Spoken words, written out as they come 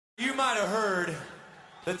might have heard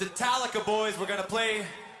that the Metallica boys were gonna play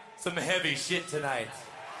some heavy shit tonight.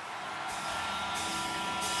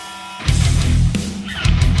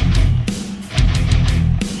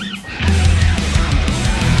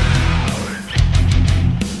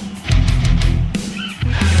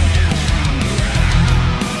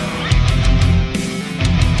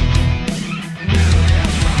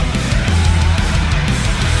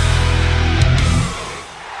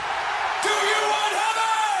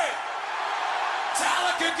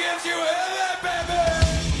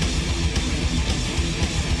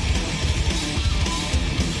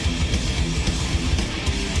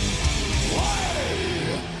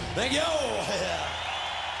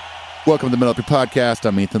 Welcome to the Metal Up Your Podcast.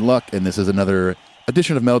 I'm Ethan Luck, and this is another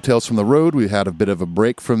edition of Metal Tales from the Road. We had a bit of a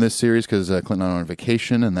break from this series because Clint and I were on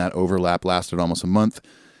vacation, and that overlap lasted almost a month.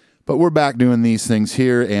 But we're back doing these things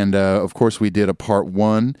here, and of course we did a part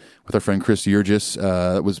one with our friend Chris Urgis.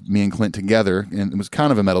 It was me and Clint together, and it was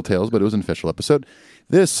kind of a Metal Tales, but it was an official episode.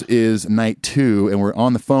 This is night 2, and we're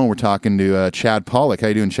on the phone. We're talking to Chad Pollock. How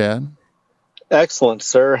you doing, Chad? Excellent,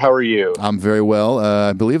 sir. How are you? I'm very well.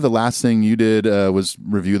 I believe the last thing you did was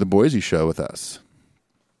review the Boise show with us.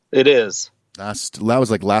 It is. That was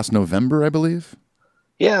like last November, I believe.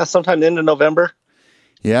 Yeah, sometime the end of November.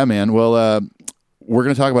 Yeah, man. Well, we're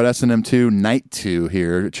going to talk about S&M2 Night 2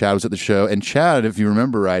 here. Chad was at the show. And Chad, if you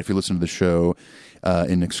remember right, if you listen to the show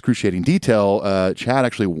in excruciating detail, Chad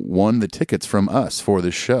actually won the tickets from us for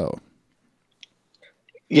this show.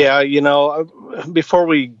 Yeah, before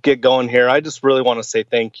we get going here, I just really want to say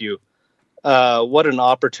thank you. What an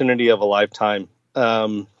opportunity of a lifetime. Hey,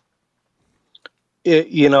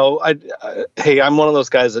 I'm one of those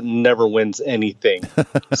guys that never wins anything.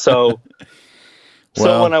 So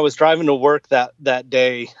when I was driving to work that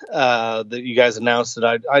day that you guys announced it,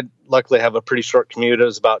 I luckily have a pretty short commute. It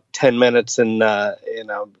was about 10 minutes, and I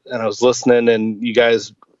was listening, and you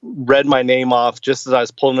guys read my name off just as I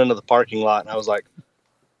was pulling into the parking lot, and I was like,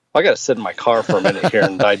 I got to sit in my car for a minute here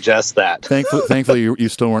and digest that. Thankfully, you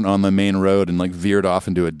still weren't on the main road and like veered off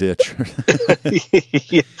into a ditch.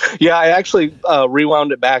 Yeah, I actually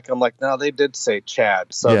rewound it back. I'm like, no, they did say Chad,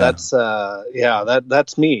 so that's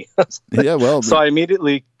me. Yeah, well, so I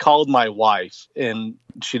immediately called my wife, and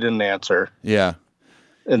she didn't answer. Yeah,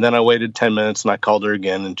 and then I waited 10 minutes, and I called her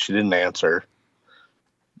again, and she didn't answer.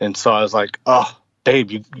 And so I was like, oh,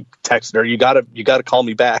 babe, you texted her. You gotta call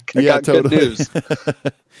me back. I got totally. Good news.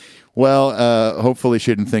 Well, hopefully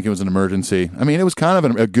she didn't think it was an emergency. I mean, it was kind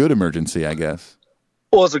of a good emergency, I guess.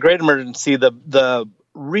 Well, it's a great emergency. The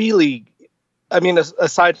really, I mean,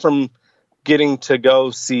 aside from getting to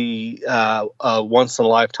go see a once in a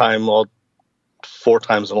lifetime, 4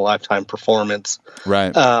 times in a lifetime performance,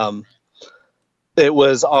 right? It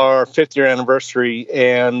was our 5th year anniversary,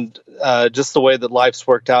 and just the way that life's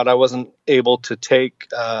worked out, I wasn't able to take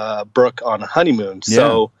Brooke on a honeymoon. Yeah.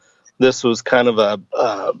 So this was kind of a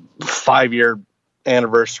 5-year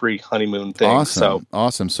anniversary honeymoon thing.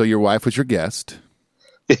 Awesome. So your wife was your guest.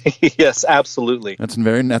 Yes, absolutely. That's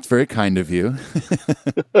very kind of you.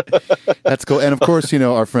 That's cool. And of course,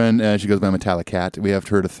 our friend, she goes by Metallic Cat. We have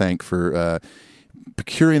her to thank for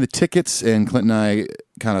procuring the tickets, and Clint and I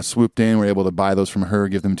kind of swooped in. We're able to buy those from her,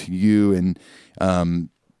 give them to you, and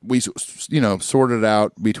we sorted it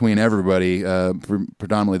out between everybody,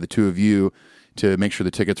 predominantly the two of you, to make sure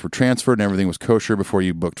the tickets were transferred and everything was kosher before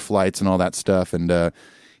you booked flights and all that stuff. And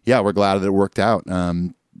we're glad that it worked out.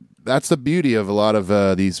 That's the beauty of a lot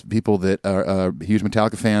of these people that are huge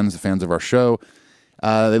Metallica fans of our show.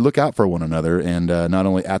 They look out for one another, and not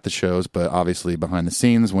only at the shows, but obviously behind the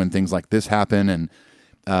scenes when things like this happen. And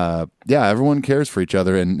everyone cares for each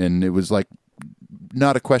other. And it was like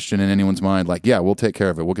not a question in anyone's mind. Like, yeah, we'll take care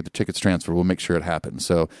of it. We'll get the tickets transferred. We'll make sure it happens.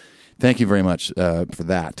 So thank you very much for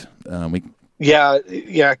that.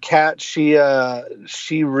 Kat,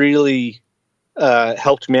 she really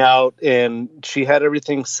helped me out, and she had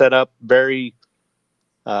everything set up very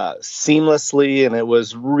seamlessly, and it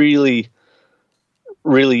was really,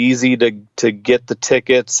 really easy to get the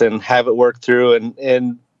tickets and have it work through.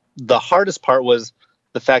 And the hardest part was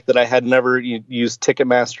the fact that I had never used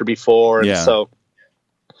Ticketmaster before, and so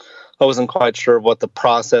I wasn't quite sure what the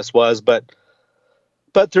process was, but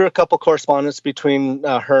through a couple correspondence between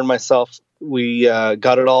her and myself, we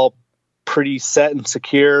got it all pretty set and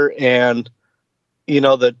secure. And,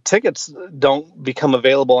 the tickets don't become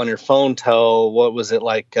available on your phone till, what was it,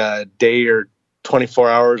 like a day or 24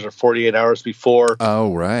 hours or 48 hours before.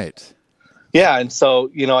 Oh, right. Yeah. And so,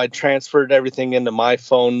 I transferred everything into my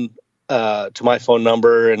phone, to my phone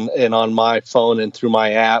number and on my phone and through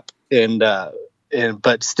my app. And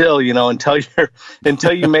but still,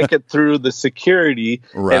 until you make it through the security,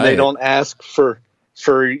 Right. and they don't ask for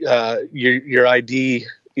your ID,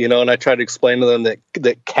 and I try to explain to them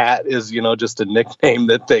that Cat is, just a nickname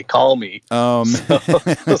that they call me.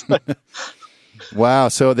 Wow.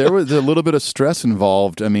 So there was a little bit of stress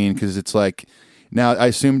involved. I mean, because it's like, now I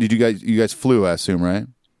assume, you guys flew, I assume, right?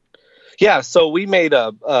 Yeah. So we made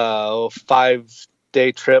a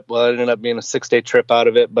 5-day trip. Well, it ended up being a 6-day trip out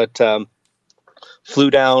of it, but flew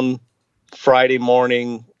down Friday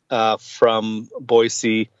morning from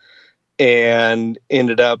Boise and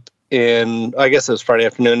ended up I guess it was Friday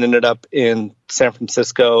afternoon, ended up in San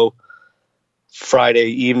Francisco Friday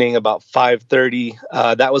evening about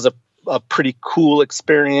 5:30. That was a pretty cool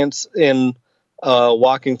experience in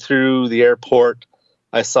walking through the airport.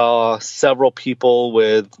 I saw several people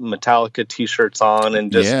with Metallica t-shirts on,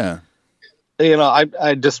 and just,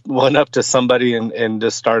 I just went up to somebody and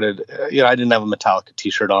just started, I didn't have a Metallica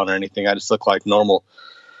t-shirt on or anything. I just looked like normal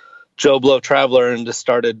Joe Blow traveler, and just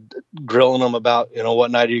started grilling them about, what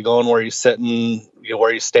night are you going, where are you sitting, where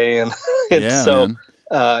are you staying? And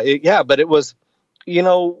but it was,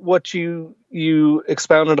 what you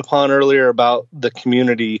expounded upon earlier about the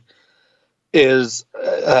community is,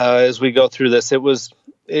 as we go through this,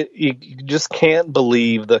 you just can't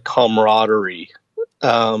believe the camaraderie.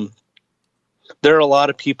 There are a lot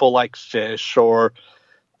of people like Fish or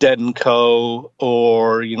Dead and Co.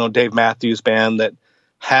 or, Dave Matthews Band that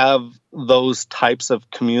have those types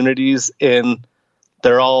of communities, and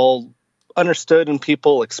they're all understood, and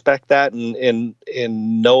people expect that and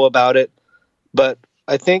know about it. But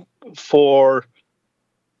I think for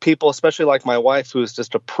people, especially like my wife, who is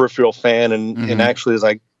just a peripheral fan and actually, as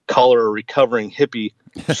I call her, a recovering hippie,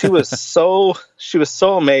 she was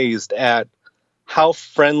so amazed at how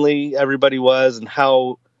friendly everybody was and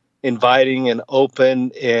how inviting and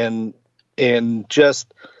open and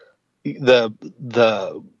just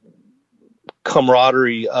the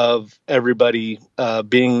camaraderie of everybody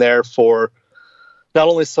being there for not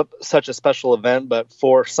only such a special event, but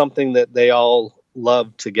for something that they all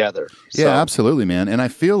love together. Yeah, absolutely, man. And I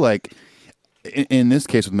feel like in this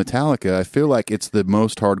case with Metallica, I feel like it's the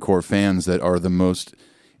most hardcore fans that are the most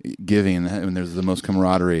giving, and there's the most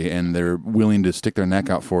camaraderie, and they're willing to stick their neck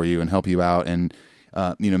out for you and help you out, and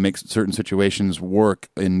make certain situations work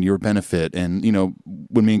in your benefit. And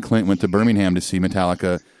when me and Clint went to Birmingham to see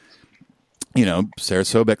Metallica, Sarah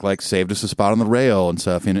Sobek saved us a spot on the rail and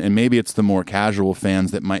stuff. And maybe it's the more casual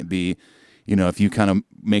fans that might be, if you kind of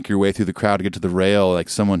make your way through the crowd to get to the rail, like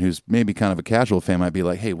someone who's maybe kind of a casual fan might be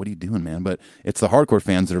like, "Hey, what are you doing, man?" But it's the hardcore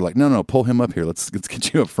fans that are like, "No, pull him up here. Let's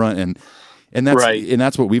get you up front." And that's right. And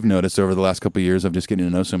that's what we've noticed over the last couple of years of just getting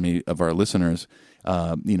to know so many of our listeners,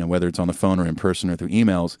 whether it's on the phone or in person or through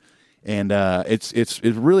emails. And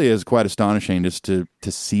it really is quite astonishing just to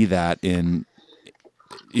see that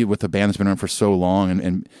with a band that's been around for so long,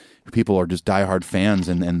 and people are just diehard fans,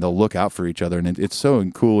 and they'll look out for each other, and it's so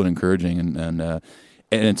cool and encouraging, and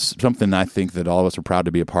it's something I think that all of us are proud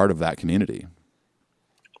to be a part of that community.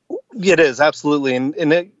 It is, absolutely, and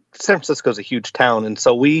San Francisco is a huge town, and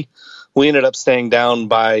so we ended up staying down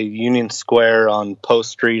by Union Square on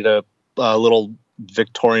Post Street, a little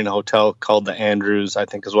Victorian hotel called the Andrews, I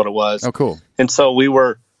think is what it was. Oh, cool. And so we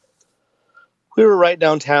were right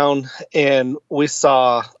downtown, and we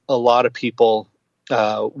saw a lot of people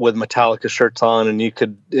with Metallica shirts on, and you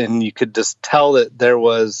could just tell that there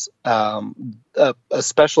was a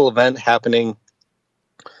special event happening.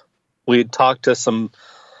 We had talked to some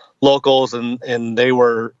locals, and they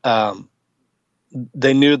were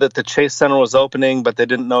they knew that the Chase Center was opening, but they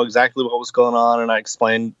didn't know exactly what was going on. And I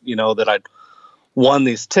explained, that I'd won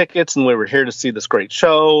these tickets and we were here to see this great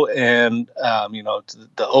show, and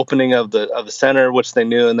the opening of the center, which they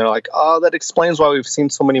knew, and they're like, "Oh, that explains why we've seen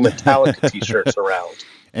so many Metallica t-shirts around."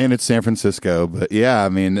 And it's San Francisco, but yeah, I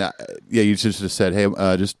mean, you just said, "Hey,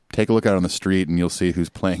 just take a look out on the street and you'll see who's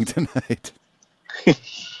playing tonight."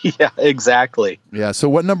 Yeah, exactly. Yeah. So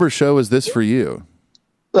what number show is this for you?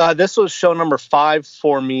 This was show number 5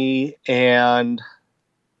 for me, and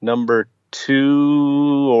number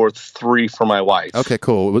 2 or 3 for my wife. Okay,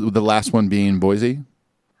 cool. With the last one being Boise?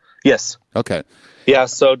 Yes. Okay. Yeah,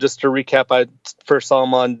 so just to recap, I first saw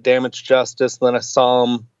him on Damaged Justice, and then I saw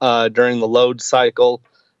him during the Load cycle,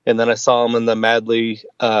 and then I saw him in the Madly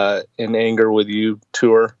in Anger with You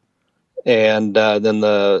tour, and then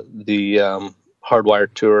the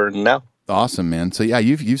Hardwired tour, and now. Awesome, man. So yeah,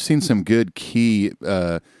 you've seen some good key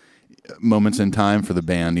moments in time for the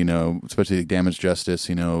band, especially Damaged Justice,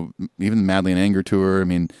 even the Madly in Anger tour. I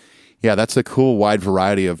mean, yeah, that's a cool wide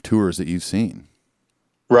variety of tours that you've seen.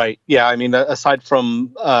 Right. Yeah. I mean, aside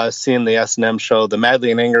from seeing the S&M show, the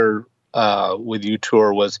Madly in Anger with You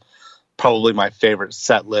tour was probably my favorite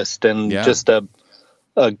set list, and just that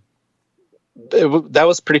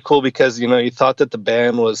was pretty cool because you thought that the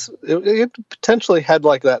band it potentially had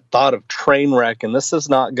like that thought of train wreck, and this is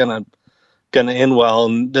not gonna end well,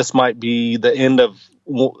 and this might be the end of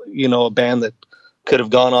a band that could have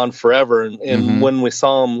gone on forever. And when we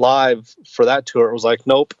saw them live for that tour, it was like,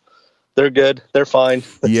 nope. They're good. They're fine.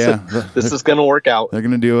 This is going to work out. They're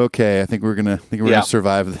going to do okay. I think we're going to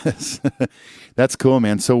survive this. That's cool,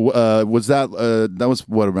 man. So was that was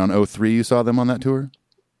what, around 2003 you saw them on that tour?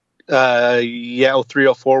 2003,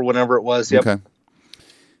 2004, whenever it was. Yep. Okay.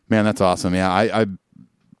 Man, that's awesome. Yeah,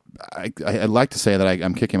 I'd like to say that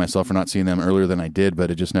I'm kicking myself for not seeing them earlier than I did,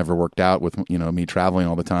 but it just never worked out with me traveling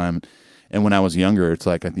all the time. And when I was younger, it's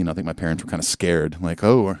like I think my parents were kind of scared, like,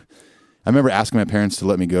 oh. I remember asking my parents to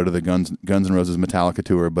let me go to the Guns N' Roses Metallica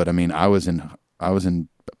tour, but I mean, I was in I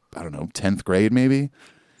don't know, 10th grade maybe.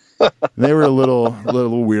 They were a little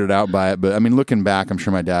weirded out by it, but I mean, looking back, I'm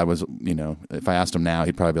sure my dad was, if I asked him now,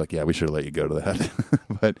 he'd probably be like, "Yeah, we should have let you go to that."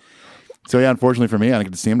 But so yeah, unfortunately for me, I didn't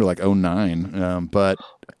get to see him to like 2009. But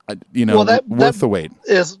worth the wait.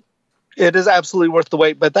 It is absolutely worth the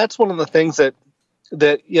wait. But that's one of the things that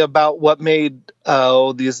about what made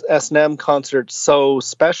these S&M concerts so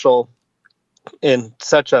special and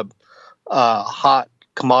such a hot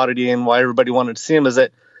commodity, and why everybody wanted to see them, is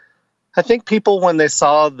that I think people, when they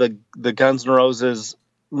saw the Guns N' Roses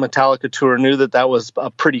Metallica tour, knew that was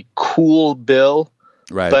a pretty cool bill.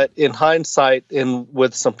 Right. But in hindsight, and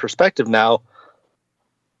with some perspective now,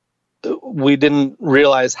 we didn't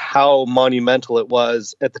realize how monumental it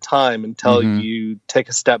was at the time until you take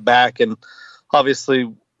a step back. And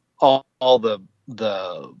obviously all the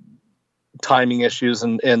timing issues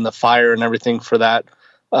and the fire and everything for that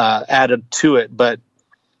added to it. But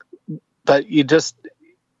it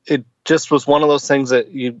just was one of those things that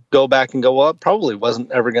you go back and go, well, it probably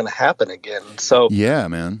wasn't ever going to happen again. So yeah,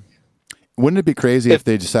 man. Wouldn't it be crazy if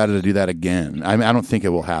they decided to do that again? I mean, I don't think it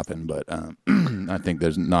will happen, but I think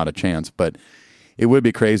there's not a chance. But it would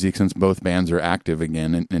be crazy since both bands are active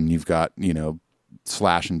again, and you've got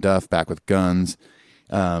Slash and Duff back with Guns.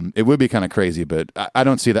 It would be kind of crazy, but I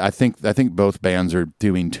don't see that. I think both bands are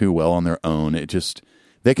doing too well on their own.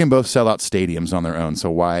 They can both sell out stadiums on their own, so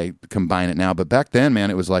why combine it now? But back then, man,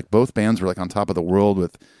 it was like both bands were like on top of the world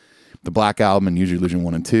with the Black Album and Use Your Illusion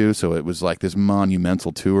 1 and 2, so it was like this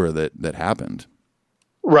monumental tour that happened.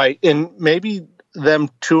 Right, and maybe them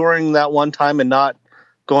touring that one time and not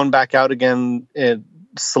going back out again, it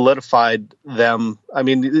solidified them. I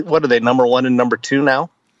mean, what are they, number 1 and number 2 now?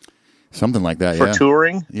 Something like that, for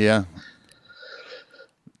touring? Yeah.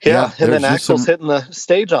 Yeah, and then Axl's hitting the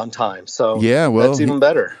stage on time, so that's even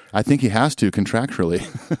better. I think he has to contractually.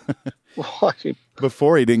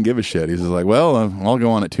 Before he didn't give a shit. He's just like, well, I'll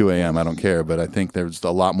go on at 2 a.m. I don't care. But I think there's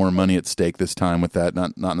a lot more money at stake this time with that,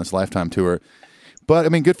 not in this Lifetime tour. But I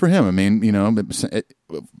mean, good for him. I mean,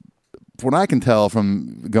 from what I can tell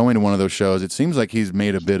from going to one of those shows, it seems like he's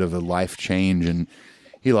made a bit of a life change, and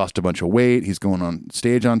he lost a bunch of weight. He's going on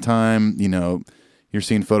stage on time. You're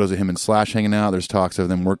seeing photos of him and Slash hanging out. There's talks of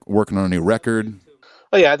them working on a new record.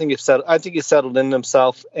 Oh yeah, I think he's settled in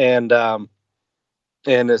himself, and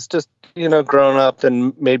it's just grown up,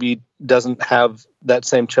 and maybe doesn't have that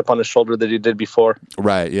same chip on his shoulder that he did before.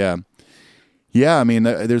 Right. Yeah. Yeah. I mean,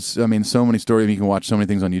 there's so many stories. You can watch so many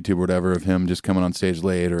things on YouTube or whatever of him just coming on stage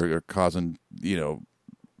late or causing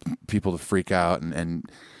people to freak out, and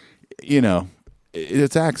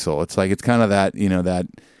it's Axl. It's like it's kind of that that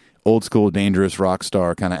old school dangerous rock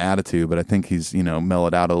star kind of attitude, but I think he's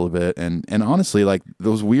mellowed out a little bit, and honestly, like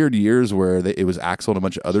those weird years where it was Axl and a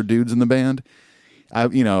bunch of other dudes in the band.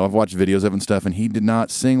 I've watched videos of him and stuff, and he did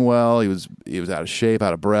not sing well. He was out of shape,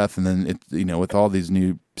 out of breath, and then with all these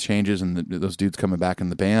new changes and those dudes coming back in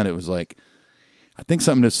the band, it was like I think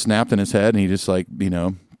something just snapped in his head, and he just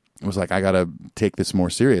was like, I got to take this more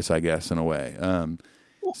serious, I guess, in a way.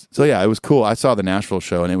 So yeah, it was cool. I saw the Nashville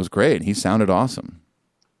show, and it was great. He sounded awesome.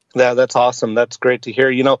 Yeah, that's awesome. That's great to hear.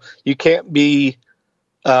 You can't be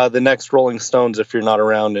the next Rolling Stones if you're not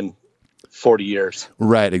around in 40 years.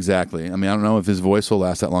 Right, exactly. I mean, I don't know if his voice will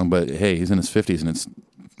last that long, but hey, he's in his 50s, and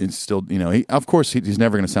it's still, of course, he's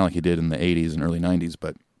never going to sound like he did in the 80s and early 90s,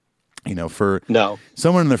 but, for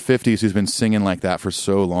someone in their 50s who's been singing like that for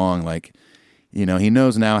so long, like, he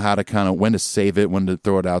knows now how to kind of, when to save it, when to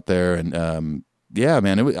throw it out there, and, yeah,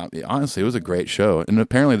 man, honestly, it was a great show. And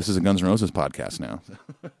apparently this is a Guns N' Roses podcast now.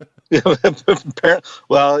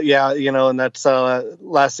 Well, yeah, and that's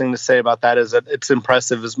last thing to say about that is that it's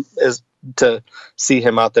impressive to see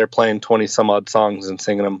him out there playing 20 some odd songs and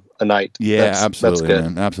singing them a night. Yeah, absolutely, that's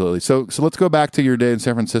good. man. Absolutely. So let's go back to your day in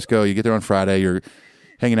San Francisco. You get there on Friday. You're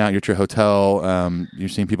hanging out. You're at your hotel. You're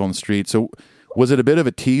seeing people on the street. So was it a bit of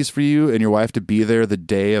a tease for you and your wife to be there the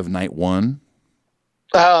day of night one?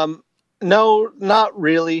 No, not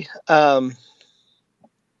really. I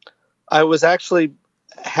was actually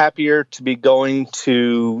happier to be going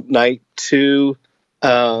to night two,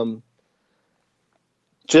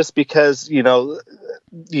 just because,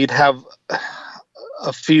 you'd have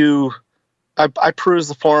a few. I peruse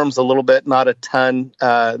the forums a little bit, not a ton.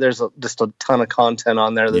 There's just a ton of content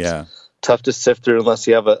on there that's tough to sift through unless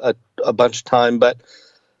you have a bunch of time. But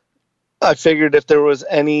I figured if there was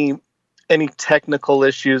any technical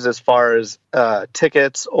issues as far as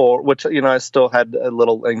tickets, or which I still had a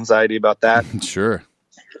little anxiety about that. Sure.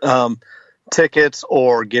 Tickets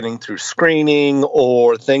or getting through screening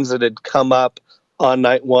or things that had come up on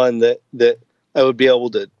night one that I would be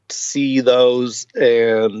able to see those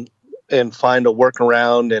and find a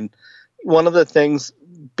workaround. And one of the things,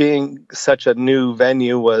 being such a new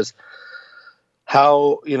venue, was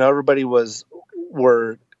how everybody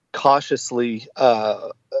were cautiously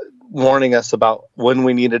warning us about when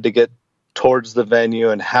we needed to get towards the venue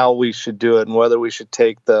and how we should do it, and whether we should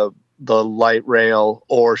take the light rail,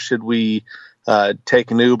 or should we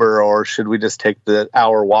take an Uber, or should we just take the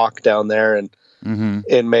hour walk down there and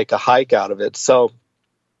make a hike out of it. So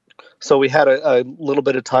we had a little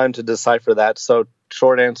bit of time to decipher that. So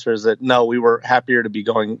short answer is that no, we were happier to be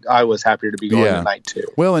going. I was happier to be going to night two.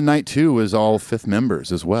 Well, and night two was all fifth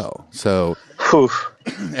members as well. So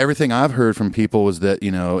everything I've heard from people was that,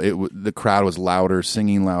 the crowd was louder,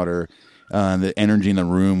 singing louder. The energy in the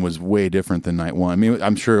room was way different than night one. I mean,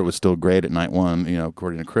 I'm sure it was still great at night one,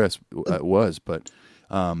 according to Chris, it was. But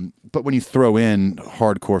when you throw in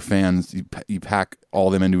hardcore fans, you pack all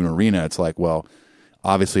them into an arena, it's like, well,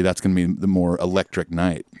 obviously that's going to be the more electric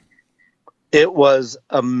night. It was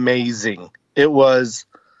amazing. It was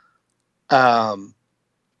going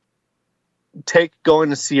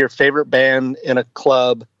to see your favorite band in a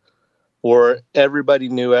club where everybody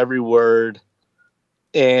knew every word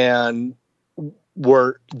and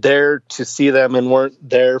were there to see them and weren't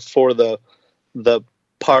there for the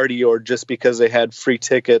party or just because they had free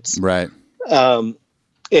tickets. Right.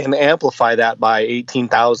 And amplify that by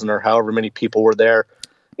 18,000 or however many people were there.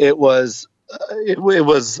 It was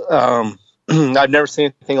I've never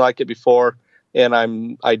seen anything like it before,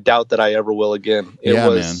 and I doubt that I ever will again. It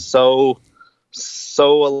was man.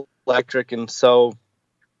 so electric and so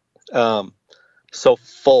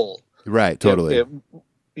full. Right, totally.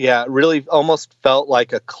 It really almost felt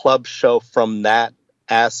like a club show from that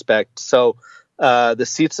aspect. So the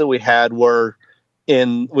seats that we had were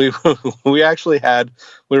we were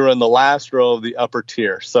in the last row of the upper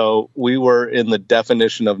tier. So we were in the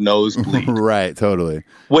definition of nosebleed. Right, totally.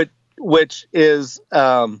 Which is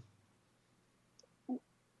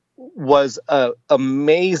was a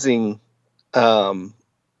amazing bird's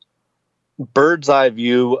eye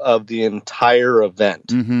view of the entire event.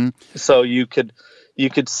 Mm-hmm. So you could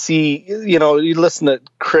see, you listen to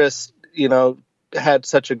Chris, had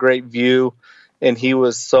such a great view, and he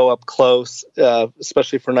was so up close,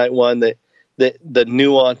 especially for night one, that the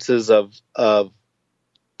nuances of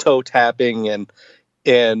toe tapping and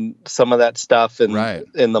some of that stuff and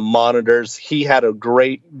the monitors, he had a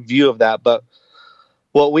great view of that. But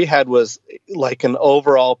what we had was like an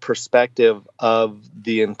overall perspective of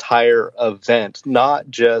the entire event, not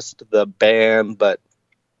just the band, but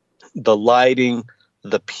the lighting,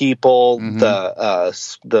 the people,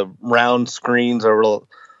 the round screens, or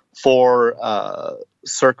 4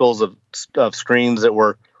 circles of screens that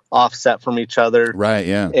were offset from each other. Right.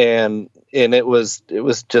 Yeah. And it was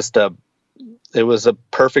just a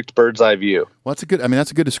perfect bird's eye view. Well, that's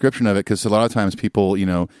a good description of it, because a lot of times people,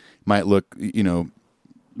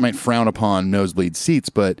 might frown upon nosebleed seats,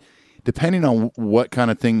 but depending on what kind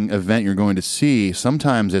of event you're going to see,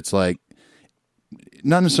 sometimes it's like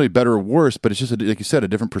not necessarily better or worse, but it's just like you said, a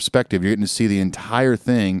different perspective. You're getting to see the entire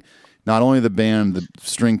thing, not only the band, the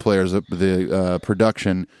string players, the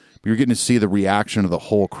production, but you're getting to see the reaction of the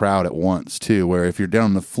whole crowd at once too. Where if you're down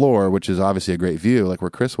on the floor, which is obviously a great view, like where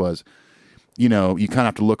Chris was, you kind of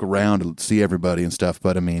have to look around to see everybody and stuff.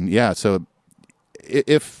 But I mean, yeah. So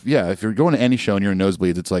if you're going to any show and you're in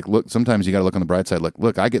nosebleeds, it's like, look, sometimes you got to look on the bright side. Like,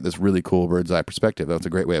 look, I get this really cool bird's eye perspective. That's a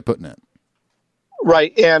great way of putting it.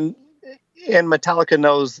 Right. And Metallica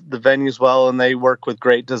knows the venues well, and they work with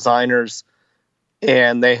great designers,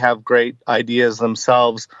 and they have great ideas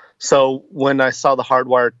themselves. So when I saw the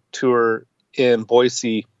Hardwire tour in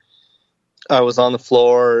Boise, I was on the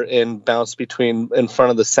floor and bounced between in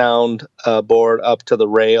front of the sound board up to the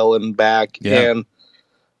rail and back. Yeah.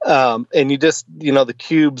 And you just, the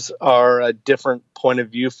cubes are a different point of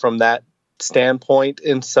view from that standpoint.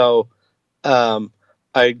 And so it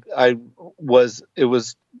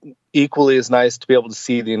was equally as nice to be able to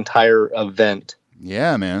see the entire event.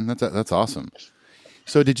 Yeah, man, that's awesome.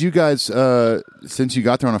 So did you guys, since you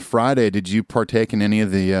got there on a Friday, did you partake in any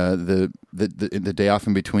of the day off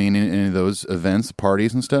in between in any of those events,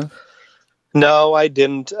 parties and stuff? No, I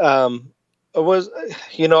didn't. I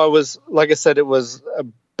was, like I said,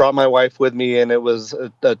 brought my wife with me, and it was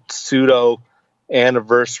a pseudo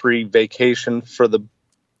anniversary vacation for the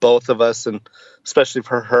both of us, and especially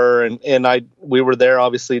for her. And we were there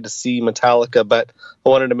obviously to see Metallica, but I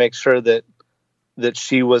wanted to make sure that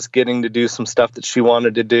she was getting to do some stuff that she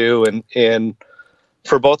wanted to do. And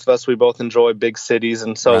for both of us, we both enjoy big cities.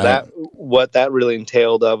 And so what that really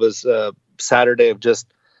entailed of is a Saturday of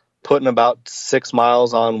just putting about 6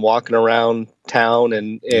 miles on walking around town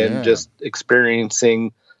and just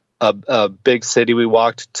experiencing a big city. We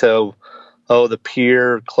walked to, the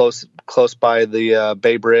pier close by the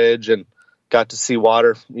Bay Bridge, and got to see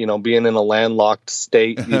water, being in a landlocked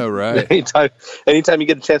state. Right. Anytime you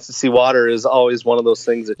get a chance to see water is always one of those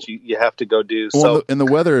things that you have to go do. Well, and the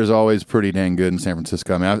weather is always pretty dang good in San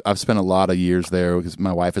Francisco. I mean, I've spent a lot of years there because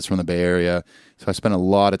my wife is from the Bay Area. So I spent a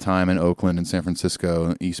lot of time in Oakland and San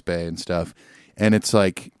Francisco, East Bay and stuff. And it's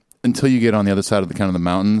like, until you get on the other side of the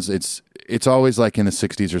mountains, it's always like in the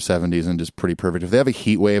 60s or 70s and just pretty perfect. If they have a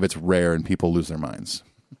heat wave, it's rare and people lose their minds.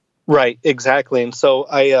 Right, exactly. And so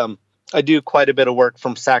I do quite a bit of work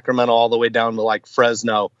from Sacramento all the way down to like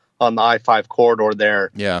Fresno on the I-5 corridor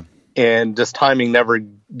there. Yeah. And just timing never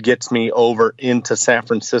gets me over into San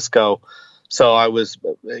Francisco. So I was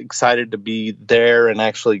excited to be there and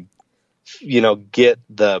actually, get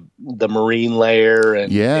the marine layer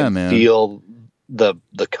and feel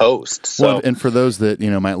the coast. So, well, and for those that,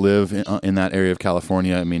 might live in that area of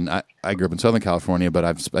California, I mean, I grew up in Southern California, but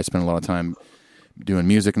I spent a lot of time doing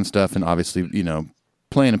music and stuff, and obviously,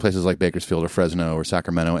 playing in places like Bakersfield or Fresno or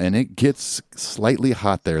Sacramento, and it gets slightly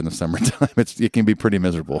hot there in the summertime. It can be pretty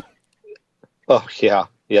miserable. Oh yeah,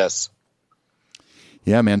 yes,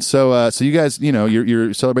 yeah, man. So you guys,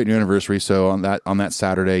 you're celebrating your anniversary. So on that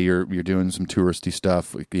Saturday, you're doing some touristy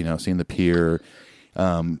stuff. Seeing the pier,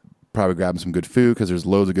 probably grabbing some good food because there's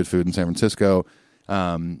loads of good food in San Francisco.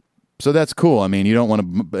 So that's cool. I mean, you don't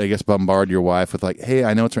want to, I guess, bombard your wife with like, hey,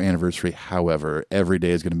 I know it's our anniversary. However, every day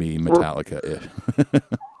is going to be Metallica.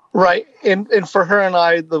 Right. And for her and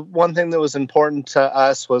I, the one thing that was important to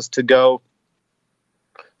us was to go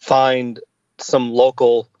find some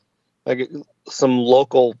local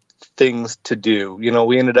things to do.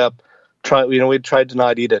 We ended up we tried to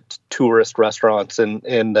not eat at tourist restaurants, and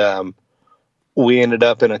we ended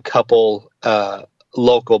up in a couple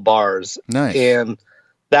local bars. Nice. And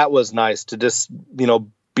that was nice to just,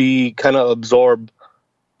 be kind of absorb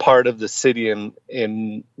part of the city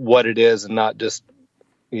and what it is, and not just,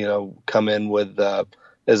 come in with,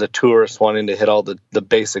 as a tourist wanting to hit all the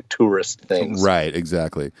basic tourist things. Right.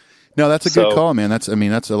 Exactly. No, that's a good call, man. That's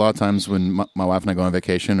a lot of times when my wife and I go on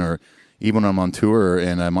vacation, or even when I'm on tour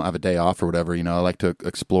and I have a day off or whatever, I like to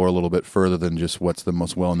explore a little bit further than just what's the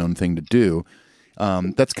most well-known thing to do.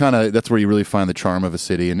 That's where you really find the charm of a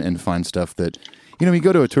city and find stuff that, you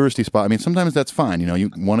go to a touristy spot. I mean, sometimes that's fine.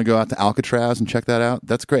 You want to go out to Alcatraz and check that out.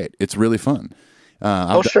 That's great. It's really fun.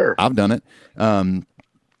 Sure. I've done it. But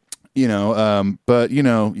you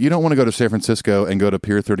don't want to go to San Francisco and go to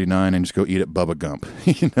Pier 39 and just go eat at Bubba Gump,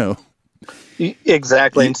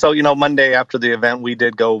 Exactly. And so, Monday after the event, we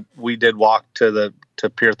did walk to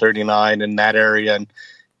Pier 39 in that area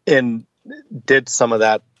and did some of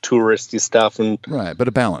that touristy stuff. And right. But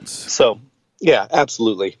a balance. So, yeah,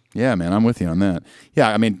 absolutely. Yeah, man, I'm with you on that.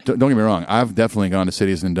 Yeah, I mean, don't get me wrong. I've definitely gone to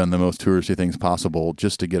cities and done the most touristy things possible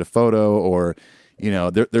just to get a photo, or,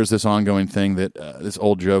 there's this ongoing thing that this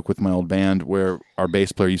old joke with my old band where our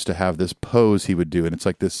bass player used to have this pose he would do, and it's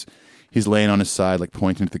like this. He's laying on his side, like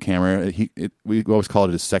pointing to the camera. We always called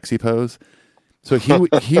it his sexy pose. So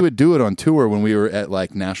he would do it on tour when we were at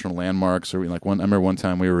like national landmarks, or I remember one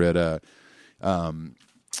time we were at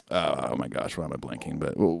oh my gosh, why am I blanking?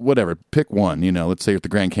 But whatever, pick one. Let's say at the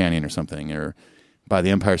Grand Canyon or something, or by the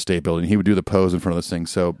Empire State Building. He would do the pose in front of this thing.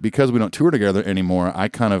 So because we don't tour together anymore, I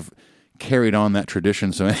kind of carried on that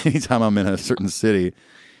tradition. So anytime I'm in a certain city,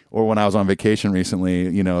 or when I was on vacation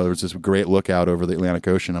recently, there was this great lookout over the Atlantic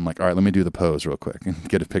Ocean. I'm like, all right, let me do the pose real quick and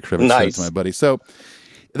get a picture of it. Nice. To my buddy. So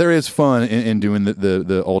there is fun in doing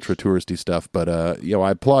the ultra touristy stuff. But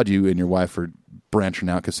I applaud you and your wife for branching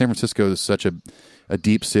out, because San Francisco is such a a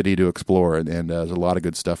deep city to explore, and there's a lot of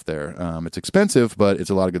good stuff there. It's expensive, but it's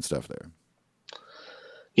a lot of good stuff there.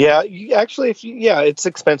 Yeah, actually, it's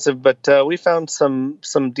expensive, but we found some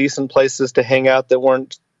decent places to hang out that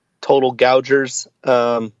weren't total gougers,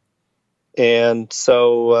 and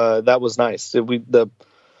so that was nice.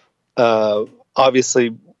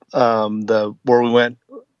 Obviously the where we went,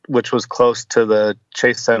 which was close to the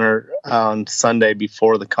Chase Center on Sunday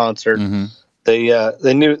before the concert. Mm-hmm.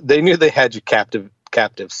 They knew they had you captive.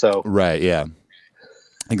 So right, yeah,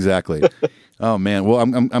 exactly. Oh man, well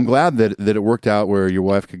I'm glad that it worked out where your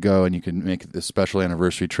wife could go and you could make this special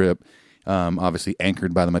anniversary trip. Obviously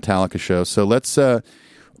anchored by the Metallica show. So let's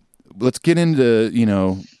get into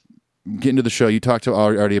the show. You talked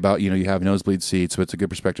already about you have nosebleed seats, so it's a good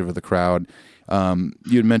perspective of the crowd.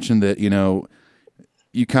 You had mentioned that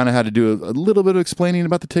you kind of had to do a little bit of explaining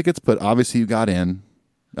about the tickets, but obviously you got in.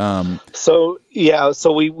 So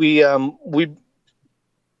we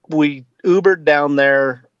Ubered down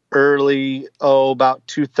there early, about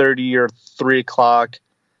 2:30 or 3:00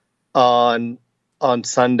 on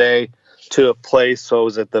Sunday to a place. So it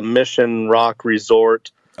was at the Mission Rock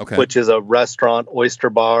Resort, which is a restaurant, oyster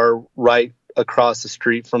bar right across the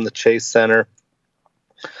street from the Chase Center,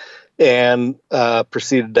 and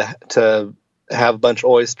proceeded to have a bunch of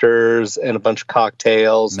oysters and a bunch of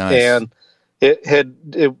cocktails. Nice. And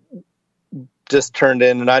it just turned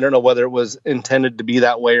in, and I don't know whether it was intended to be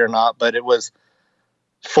that way or not, but it was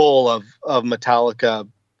full of Metallica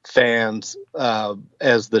fans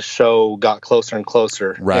as the show got closer and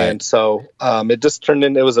closer. Right. And so it just turned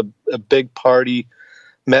in, it was a big party,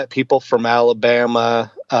 met people from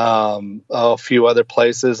Alabama, a few other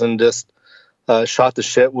places, and just shot the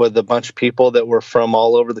shit with a bunch of people that were from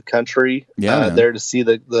all over the country there to see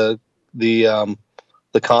the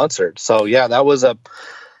concert. So yeah, that was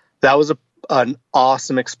an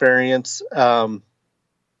awesome experience.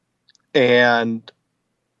 And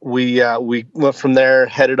we went from there,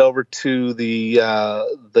 headed over to the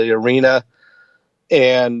arena,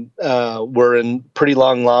 and we're in pretty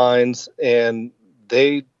long lines, and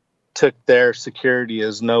they took their security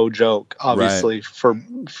as no joke, obviously,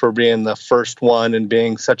 right, for being the first one and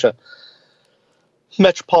being such a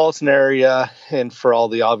metropolitan area, and for all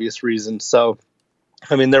the obvious reasons. So,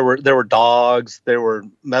 I mean, there were dogs, there were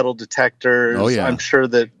metal detectors. Oh, yeah. I'm sure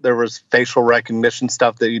that there was facial recognition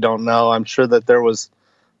stuff that you don't know. I'm sure that there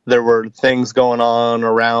were things going on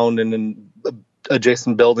around and in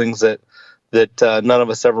adjacent buildings that none of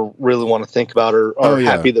us ever really want to think about or are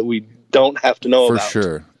happy that we don't have to know about. For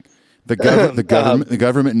sure. The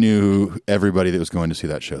government knew everybody that was going to see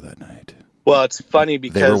that show that night. Well, it's funny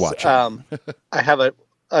because they were watching. I have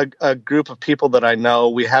a group of people that I know.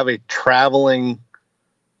 We have a traveling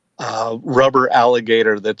rubber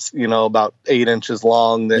alligator that's about 8 inches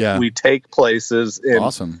long that we take places.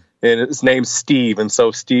 Awesome. And his name's Steve, and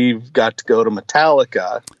so Steve got to go to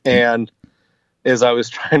Metallica. And as I was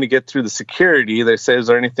trying to get through the security, they said, "Is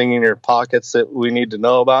there anything in your pockets that we need to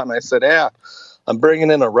know about?" And I said, "Yeah, I'm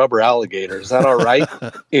bringing in a rubber alligator. Is that all right?"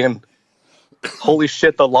 And holy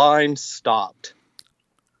shit, the line stopped.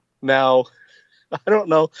 Now, I don't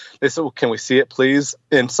know. They said, "Well, can we see it, please?"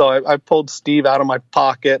 And so I pulled Steve out of my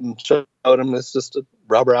pocket and showed him it's just a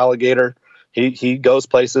rubber alligator. He goes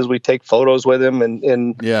places. We take photos with him,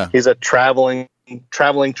 and he's a traveling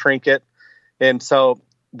trinket. And so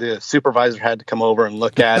the supervisor had to come over and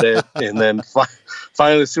look at it. And then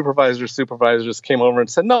finally the supervisors came over and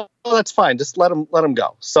said, no, that's fine. Just let him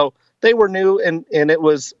go. So they were new, and it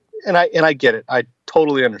was, and I get it. I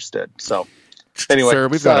totally understood. So anyway, sir,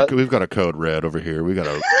 we've got a code red over here. We got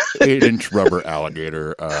a 8-inch rubber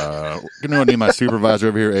alligator. Gonna need my supervisor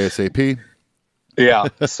over here ASAP. Yeah.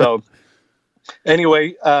 So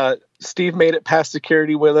anyway, Steve made it past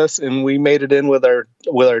security with us, and we made it in with our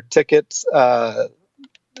tickets,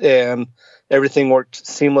 and everything worked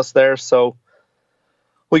seamless there. So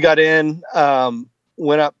we got in,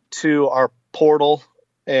 went up to our portal,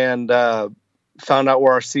 and found out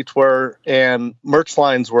where our seats were, and merch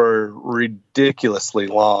lines were ridiculously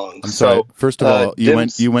long. I'm sorry. First of all,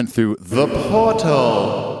 you went through the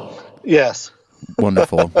portal. Yes.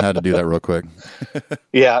 Wonderful. Had to do that real quick.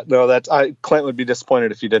 Yeah, no, Clint would be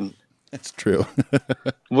disappointed if you didn't. That's true.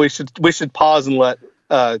 We should pause and let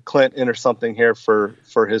Clint enter something here for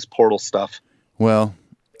his portal stuff. Well,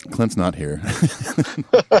 Clint's not here.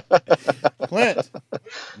 Clint.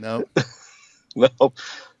 No.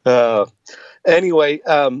 Anyway,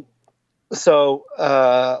 so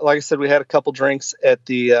like I said, we had a couple drinks at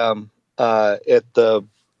the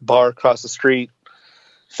bar across the street.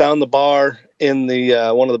 Found the bar in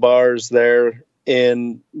the one of the bars there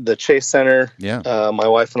in the Chase Center. Yeah. My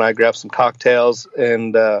wife and I grabbed some cocktails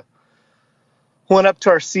and went up to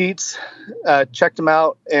our seats, checked them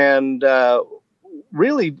out, and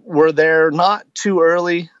really were there not too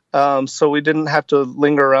early, so we didn't have to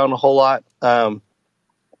linger around a whole lot.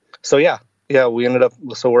 So we ended up.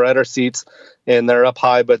 So we're at our seats, and they're up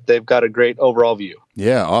high, but they've got a great overall view.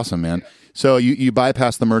 Yeah, awesome, man. So you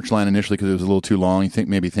bypassed the merch line initially because it was a little too long. You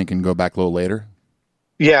thinking go back a little later?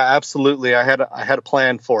 Yeah, absolutely. I had a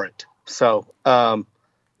plan for it. So, and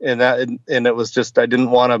it was just I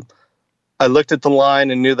didn't want to. I looked at the line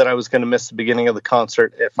and knew that I was going to miss the beginning of the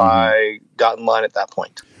concert if I got in line at that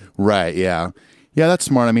point. Right. Yeah. Yeah, that's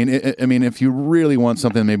smart. I mean, if you really want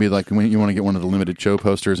something, maybe like when you want to get one of the limited show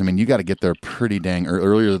posters, I mean, you got to get there pretty dang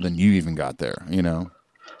earlier than you even got there, you know?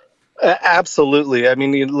 Absolutely. I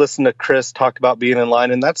mean, you listen to Chris talk about being in line,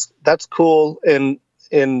 and that's cool. And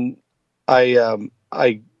I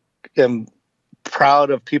am proud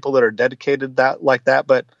of people that are dedicated like that,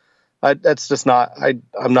 but that's just not.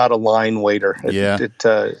 I'm not a line waiter. Yeah.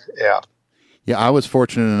 Yeah, I was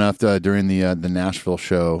fortunate enough during the Nashville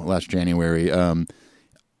show last January.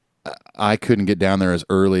 I couldn't get down there as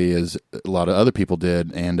early as a lot of other people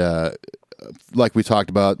did, and like we talked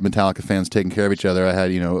about, Metallica fans taking care of each other. I had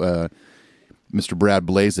Mr. Brad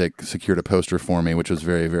Blazek secured a poster for me, which was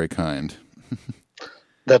very, very kind.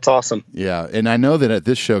 That's awesome. Yeah, and I know that at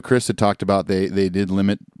this show, Chris had talked about they did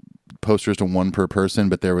limit posters to one per person,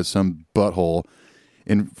 but there was some butthole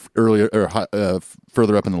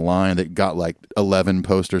further up in the line that got like 11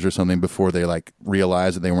 posters or something before they like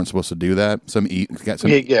realized that they weren't supposed to do that.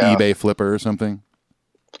 eBay flipper or something.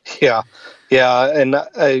 Yeah, and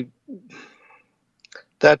I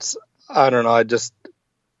don't know.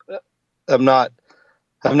 I'm not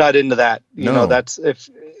into that. You know, that's if.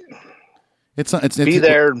 Be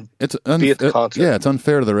there. Be at the concert. Yeah, it's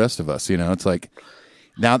unfair to the rest of us. You know, it's like.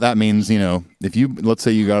 Now that means, if you, let's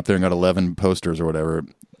say you got up there and got 11 posters or whatever,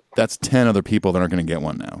 that's 10 other people that aren't going to get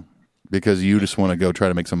one now because you just want to go try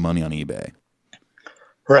to make some money on eBay.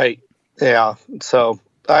 Right. Yeah. So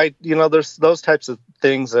there's those types of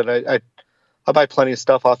things that I buy plenty of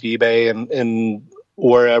stuff off eBay and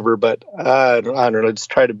wherever, but I don't know,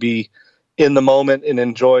 just try to be in the moment and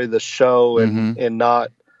enjoy the show and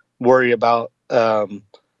not worry about,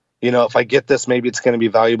 if I get this, maybe it's going to be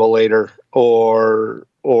valuable later or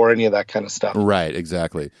any of that kind of stuff. Right,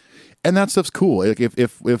 exactly. And that stuff's cool. Like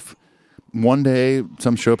if one day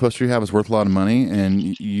some show poster you have is worth a lot of money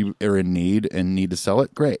and you are in need and need to sell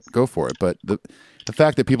it, great, go for it. But the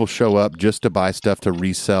fact that people show up just to buy stuff to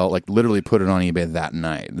resell, like literally put it on eBay that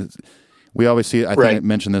night. We always see, I think I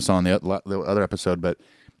mentioned this on the other episode, but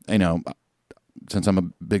since I'm a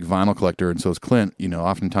big vinyl collector and so is Clint,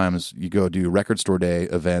 oftentimes you go do record store day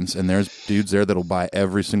events and there's dudes there that'll buy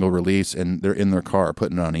every single release and they're in their car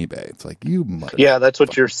putting it on eBay. It's like, you mother. Yeah, that's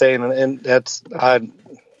what you're saying. And that's,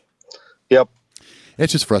 yep.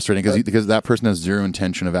 It's just frustrating because that person has zero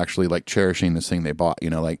intention of actually like cherishing this thing they bought.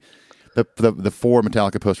 Like the 4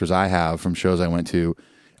 Metallica posters I have from shows I went to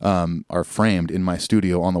are framed in my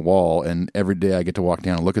studio on the wall. And every day I get to walk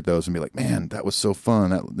down and look at those and be like, man, that was so fun.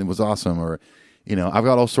 That was awesome. Or, I've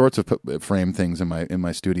got all sorts of frame things in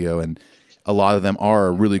my studio, and a lot of them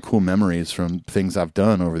are really cool memories from things I've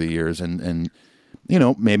done over the years. And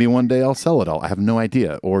maybe one day I'll sell it all. I have no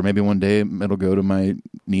idea. Or maybe one day it'll go to my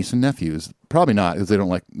niece and nephews. Probably not, because they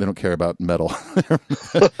don't care about metal.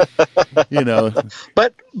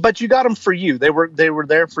 But you got them for you. They were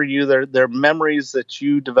there for you. They're memories that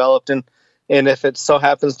you developed, and if it so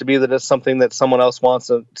happens to be that it's something that someone else wants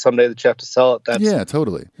someday that you have to sell it,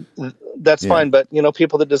 totally. That's fine. But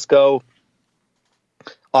people that just go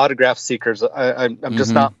autograph seekers, I'm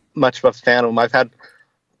just not much of a fan of them. I've had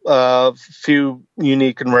a few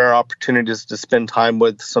unique and rare opportunities to spend time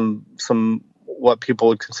with some what people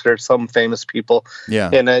would consider some famous people. Yeah.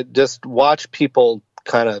 And I just watch people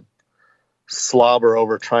kind of slobber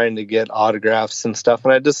over trying to get autographs and stuff.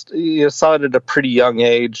 And I just saw it at a pretty young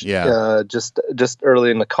age, just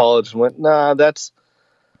early in the college, and went, nah, that's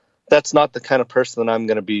not the kind of person that I'm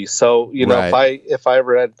going to be. So, if I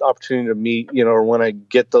ever had the opportunity to meet, or when I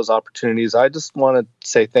get those opportunities, I just want to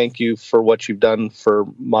say thank you for what you've done for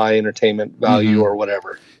my entertainment value or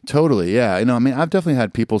whatever. Totally. Yeah. I've definitely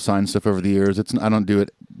had people sign stuff over the years. I don't do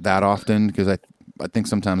it that often because I think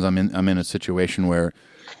sometimes I'm in a situation where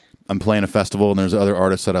I'm playing a festival and there's other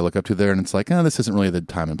artists that I look up to there, and it's like, this isn't really the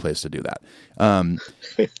time and place to do that.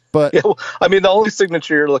 But the only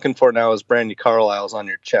signature you're looking for now is Brandy Carlisle's on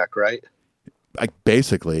your check, right?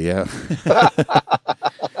 Basically, yeah.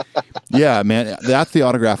 Yeah, man, that's the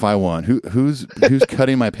autograph I want. Who's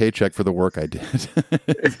cutting my paycheck for the work I did?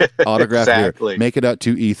 Autograph exactly. Here. Make it out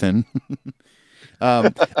to Ethan.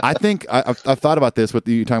 I think I've thought about this with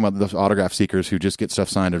you talking about those autograph seekers who just get stuff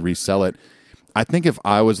signed and resell it. I think if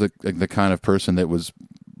I was the kind of person that was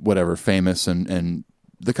whatever famous and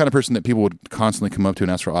the kind of person that people would constantly come up to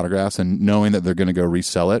and ask for autographs, and knowing that they're going to go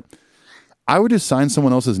resell it, I would just sign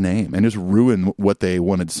someone else's name and just ruin what they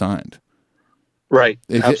wanted signed. Right.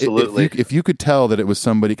 Absolutely. If you could tell that it was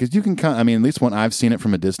somebody, because you can at least when I've seen it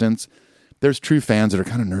from a distance, there's true fans that are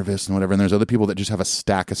kind of nervous and whatever, and there's other people that just have a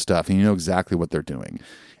stack of stuff and you know exactly what they're doing.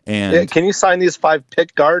 And can you sign these 5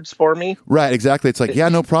 pick guards for me? Right, exactly. It's like, yeah,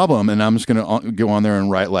 no problem. And I'm just going to go on there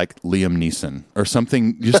and write like Liam Neeson or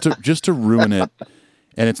something just to ruin it.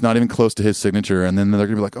 And it's not even close to his signature. And then they're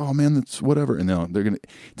going to be like, oh man, that's whatever. And no, they're going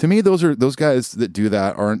to me, those guys that do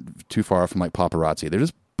that aren't too far from like paparazzi. They're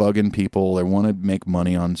just bugging people. They want to make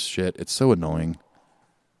money on shit. It's so annoying.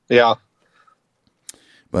 Yeah.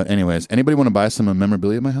 But anyways, anybody want to buy some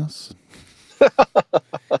memorabilia at my house?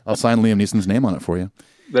 I'll sign Liam Neeson's name on it for you.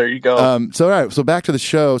 There you go. All right. So back to the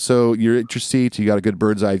show. So you're at your seat. You got a good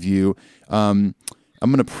bird's eye view. I'm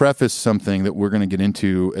going to preface something that we're going to get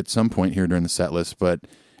into at some point here during the set list, but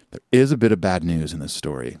there is a bit of bad news in this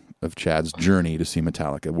story of Chad's journey to see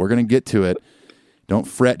Metallica. We're going to get to it. Don't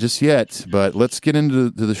fret just yet, but let's get into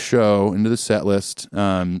the show, into the set list.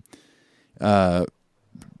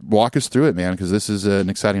 Walk us through it, man, because this is an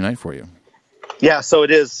exciting night for you. Yeah, so it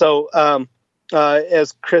is. So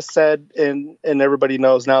as Chris said, and everybody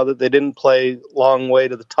knows now, that they didn't play Long Way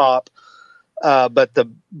to the Top, but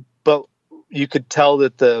you could tell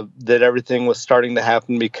that everything was starting to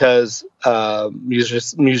happen because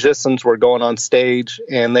musicians were going on stage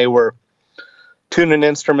and they were tuning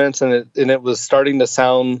instruments, and it was starting to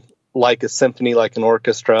sound like a symphony, like an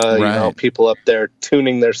orchestra. Right. You know, people up there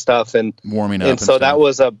tuning their stuff and warming up. And so that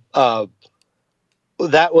was a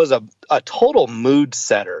total mood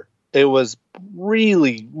setter. It was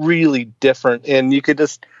really, really different, and you could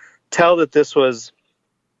just tell that this was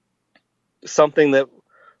something that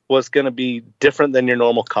was going to be different than your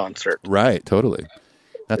normal concert. Right, totally.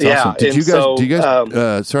 That's awesome. Do you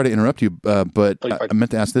guys? Sorry to interrupt you, but I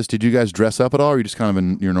meant to ask this: did you guys dress up at all, or are you just kind of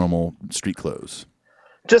in your normal street clothes?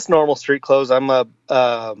 Just normal street clothes. I'm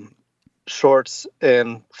shorts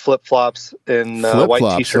and flip flops and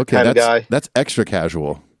white t-shirt kind of guy. That's extra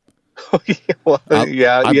casual. Well,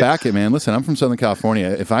 I back it, man. Listen, I'm from Southern California.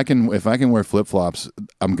 If I can wear flip flops,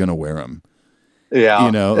 I'm gonna wear them. Yeah,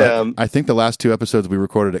 you know. I think the last 2 episodes we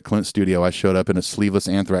recorded at Clint's studio, I showed up in a sleeveless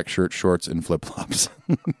Anthrax shirt, shorts, and flip flops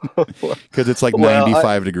because it's like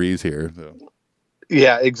 95 degrees here. So.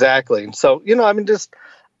 Yeah, exactly. So I mean,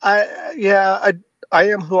 I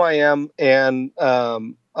am who I am, and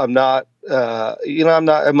I'm not.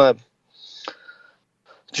 I'm a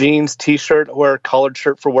jeans, t-shirt, wear a collared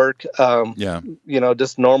shirt for work.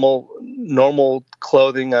 Just normal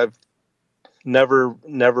clothing. I've never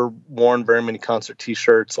worn very many concert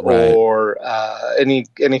t-shirts or any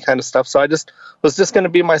kind of stuff. So I was just going to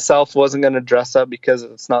be myself. Wasn't going to dress up because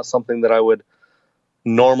it's not something that I would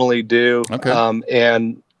normally do. Okay.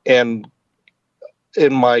 And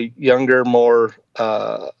in my younger, more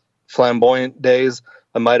flamboyant days,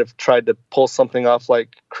 I might have tried to pull something off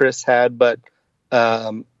like Chris had, but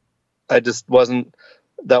I just wasn't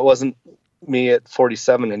me at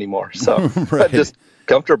 47 anymore. So right. Just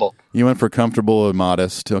comfortable. You went for comfortable and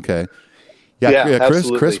modest. Okay. Yeah,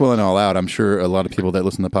 Chris went all out. I'm sure a lot of people that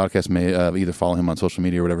listen to the podcast may either follow him on social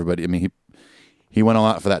media or whatever, but I mean, he went all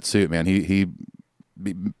out for that suit, man. He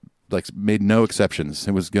made no exceptions.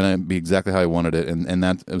 It was going to be exactly how he wanted it, and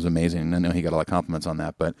that it was amazing. I know he got a lot of compliments on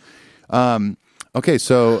that, but okay,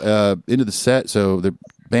 so into the set. So the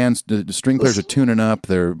string players are tuning up.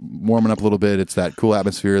 They're warming up a little bit. It's that cool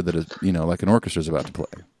atmosphere that is, like an orchestra's about to play.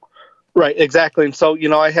 Right, exactly. And so,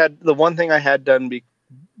 I had the one thing I had done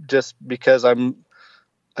just because I'm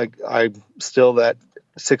still that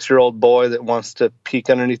 6-year-old boy that wants to peek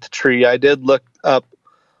underneath the tree. I did look up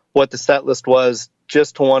what the set list was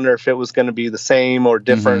just to wonder if it was going to be the same or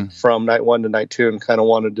different from night 1 to night 2, and kind of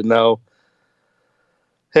wanted to know.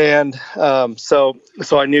 And so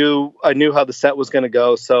I knew how the set was going to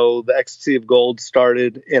go. So the Ecstasy of Gold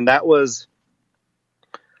started, and that's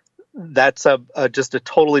just a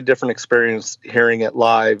totally different experience hearing it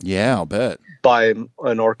live. Yeah, I'll bet. By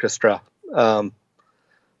an orchestra.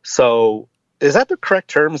 So is that the correct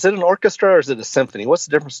term? Is it an orchestra or is it a symphony? What's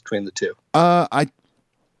the difference between the two?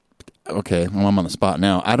 Okay, well, I'm on the spot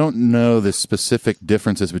now. I don't know the specific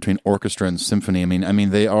differences between orchestra and symphony. I mean,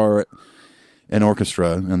 they are an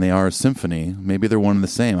orchestra and they are a symphony. Maybe they're one and the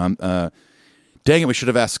same. Dang it, we should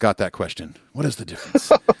have asked Scott that question. What is the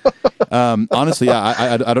difference? Honestly,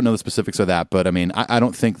 yeah, I don't know the specifics of that, but I mean, I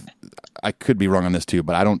don't think, I could be wrong on this too,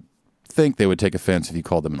 but I don't think they would take offense if you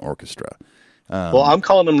called them an orchestra. Well, I'm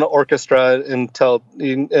calling them an orchestra and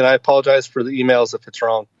I apologize for the emails if it's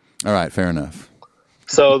wrong. All right, fair enough.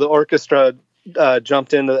 So the orchestra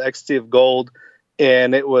jumped into the Ecstasy of Gold,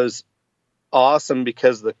 and it was awesome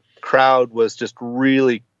because the crowd was just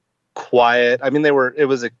really quiet. I mean, there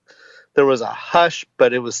was a hush,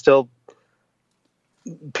 but it was still,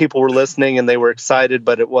 people were listening and they were excited,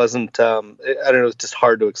 but it wasn't, I don't know, it's just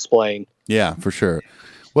hard to explain. Yeah, for sure.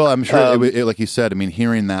 Well, I'm sure, like you said, I mean,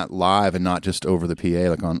 hearing that live and not just over the PA,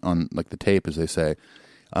 like on like the tape, as they say,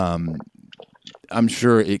 I'm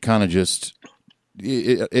sure it kind of just,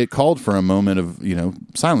 it called for a moment of,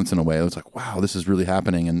 silence in a way. It was like, wow, this is really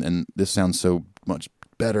happening, and this sounds so much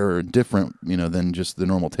better or different, than just the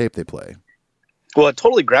normal tape they play. Well, it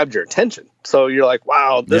totally grabbed your attention. So you're like,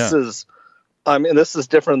 wow, this is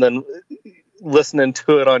different than listening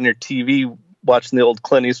to it on your TV, watching the old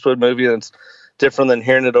Clint Eastwood movie, and it's different than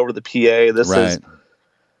hearing it over the PA.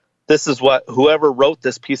 This is what, whoever wrote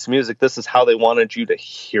this piece of music, this is how they wanted you to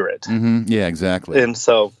hear it. Mm-hmm. Yeah, exactly. And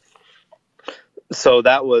so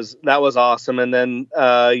that was awesome. And then,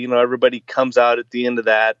 everybody comes out at the end of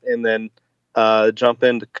that, and then jump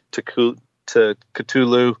into to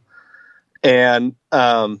Cthulhu. And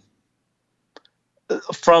from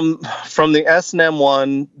the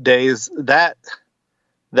S&M1 days, that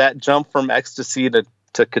jump from Ecstasy to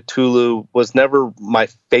Cthulhu was never my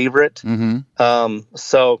favorite. Mm-hmm.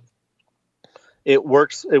 So it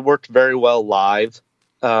worked very well live.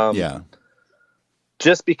 Yeah.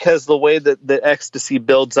 Just because the way that the Ecstasy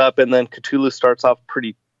builds up, and then Cthulhu starts off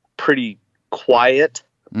pretty quiet.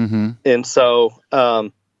 Mm-hmm. And so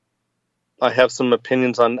I have some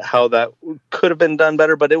opinions on how that could have been done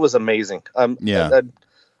better, but it was amazing. I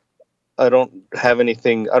don't have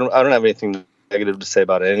anything negative to say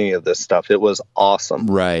about any of this stuff. It was awesome.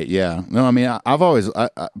 Right. Yeah. No, I mean, I've always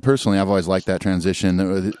liked that transition.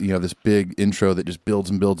 This big intro that just builds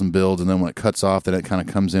and builds and builds, and then when it cuts off, then it kind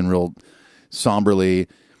of comes in real somberly,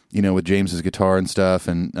 with James's guitar and stuff.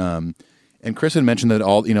 And Chris had mentioned that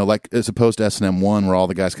all, like as opposed to S&M1, where all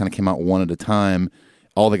the guys kind of came out one at a time,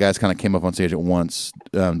 all the guys kind of came up on stage at once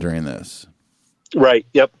during this. Right.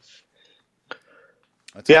 Yep.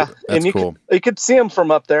 That's yeah. Cool. That's and cool. You could see them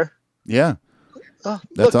from up there. Yeah. Oh,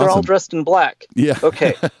 that's look, they're all awesome. dressed in black. Yeah.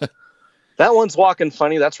 Okay. That one's walking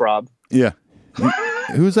funny. That's Rob. Yeah.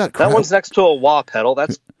 Who's that crab? That one's next to a wah pedal.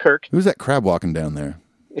 That's Kirk. Who's that crab walking down there?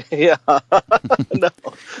 Yeah. No.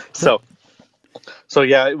 So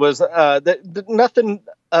yeah, it was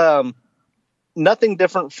nothing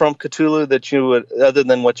different from Cthulhu that you would, other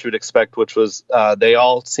than what you would expect, which was they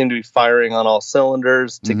all seemed to be firing on all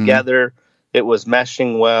cylinders together. Mm-hmm. It was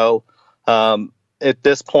meshing well. At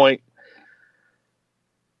this point,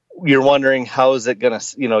 you're wondering how is it going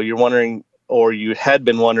to, you're wondering, or you had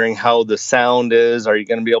been wondering how the sound is. Are you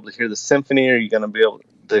going to be able to hear the symphony? Are you going to be able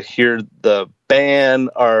to hear the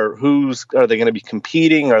band? Are they going to be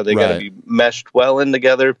competing? Are they going to be meshed well in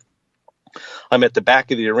together? I'm at the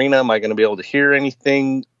back of the arena. Am I going to be able to hear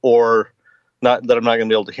anything? Or not that I'm not going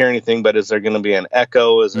to be able to hear anything, but is there going to be an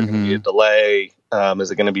echo? Is there going to be a delay?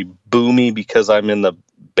 Is it going to be boomy because I'm in the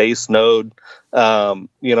bass node?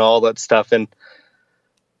 All that stuff.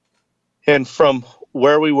 And from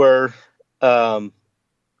where we were, 7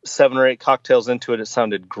 or 8 cocktails into it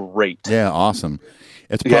sounded great. Yeah, awesome.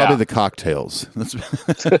 It's probably the cocktails.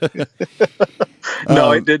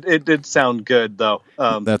 No, it did sound good though.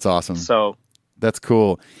 That's awesome. So that's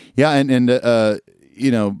cool. Yeah, and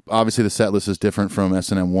obviously the set list is different from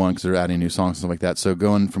S&M1 because they're adding new songs and stuff like that. So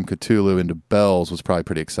going from Cthulhu into Bells was probably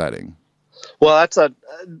pretty exciting. Well,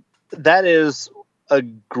 that is a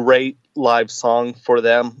great live song for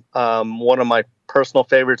them. One of my personal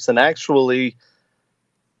favorites, and actually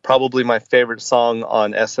probably my favorite song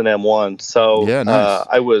on S&M1. So yeah, nice.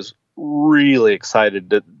 I was really excited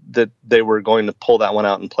that they were going to pull that one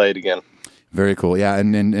out and play it again. Very cool. Yeah,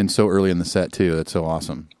 and so early in the set too. That's so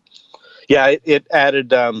awesome. Yeah, it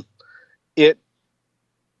added. It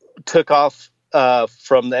took off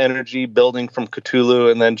from the energy building from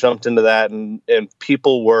Cthulhu, and then jumped into that, and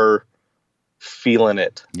people were feeling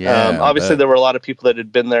it. Yeah, obviously there were a lot of people that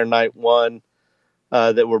had been there night one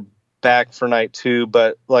that were back for night two,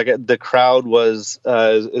 but like the crowd was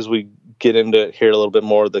as we get into it here a little bit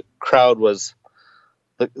more, the crowd was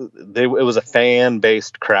it was a fan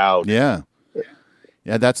based crowd. Yeah,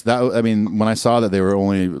 that's that. I mean, when I saw that they were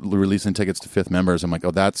only releasing tickets to 5th members, I'm like, oh,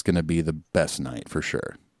 that's going to be the best night for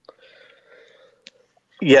sure.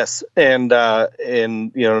 Yes, and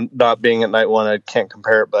not being at night one, I can't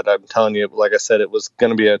compare it, but I'm telling you, like I said, it's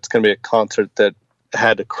going to be a concert that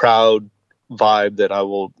had a crowd vibe that I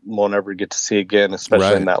won't ever get to see again,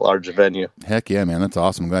 especially in that large venue. Heck yeah, man, that's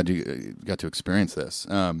awesome. I'm glad you got to experience this.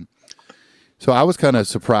 So I was kind of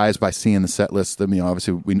surprised by seeing the set list. I mean,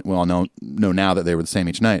 obviously we all know now that they were the same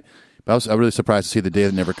each night, but I was really surprised to see the Day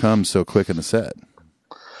That Never Comes so quick in the set.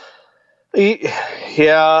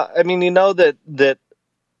 Yeah, I mean, that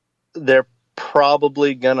they're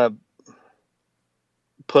probably gonna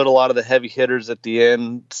put a lot of the heavy hitters at the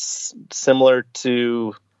end, similar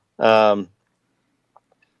to, how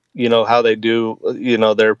they do,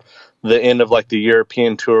 they're the end of like the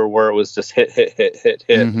European tour where it was just hit,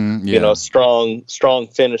 Mm-hmm, strong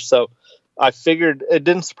finish. So I figured it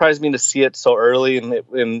didn't surprise me to see it so early,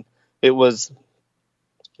 and it was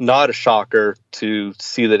not a shocker to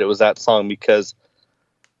see that it was that song, because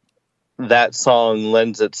that song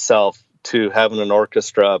lends itself to having an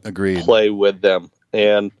orchestra play with them.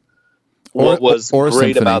 And what was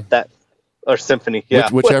great about that, or symphony, yeah,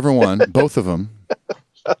 whichever one, both of them.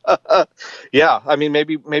 Yeah, I mean,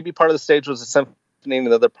 maybe part of the stage was a symphony and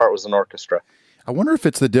the other part was an orchestra. I wonder if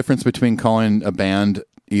it's the difference between calling a band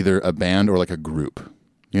either a band or like a group.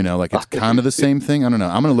 Like it's kind of the same thing. I don't know.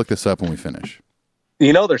 I'm going to look this up when we finish.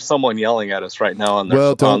 There's someone yelling at us right now.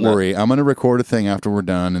 Well, don't worry. I'm going to record a thing after we're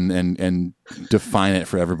done and define it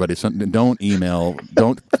for everybody. So don't email.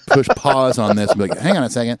 Don't push pause on this and be like, hang on a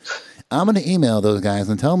second. I'm going to email those guys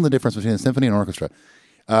and tell them the difference between a symphony and orchestra.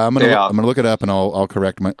 I'm going to look it up and I'll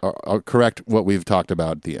correct what we've talked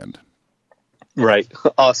about at the end. Right.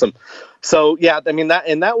 Awesome. So yeah, I mean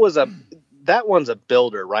that one's a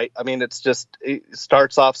builder, right? I mean, it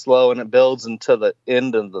starts off slow and it builds into the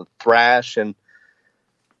end of the thrash, and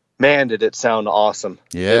man, did it sound awesome.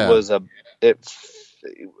 Yeah. It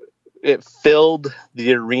filled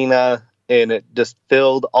the arena and it just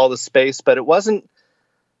filled all the space, but it wasn't.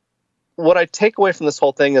 What I take away from this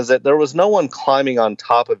whole thing is that there was no one climbing on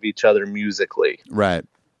top of each other musically. Right.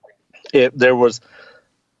 There were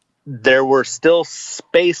still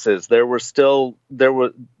spaces. It was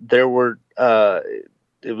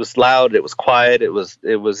loud. It was quiet. It was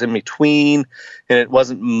in between, and it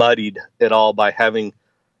wasn't muddied at all by having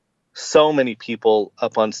so many people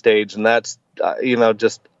up on stage. And that's,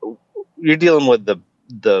 just, you're dealing with the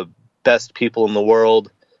best people in the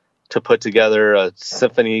world to put together a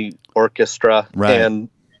symphony orchestra. Right.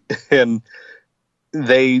 And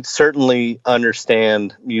they certainly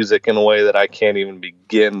understand music in a way that I can't even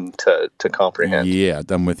begin to comprehend. Yeah,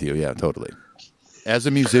 I'm with you. Yeah, totally. As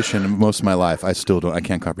a musician, most of my life, I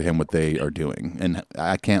can't comprehend what they are doing. And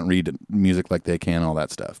I can't read music like they can, all that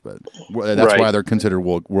stuff. But that's why they're considered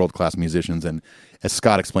world-class musicians. And as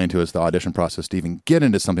Scott explained to us, the audition process to even get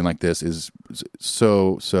into something like this is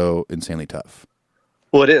so insanely tough.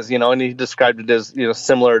 Well, it is, and he described it as,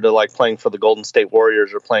 similar to like playing for the Golden State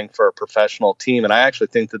Warriors or playing for a professional team. And I actually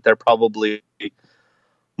think that they're probably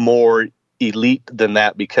more elite than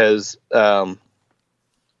that, because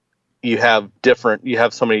you have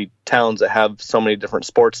so many towns that have so many different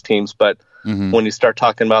sports teams. But when you start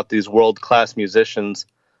talking about these world-class musicians,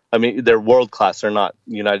 I mean, they're world-class. They're not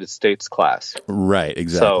United States class. Right,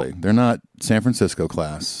 exactly. So, they're not San Francisco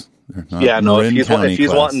class. They're not if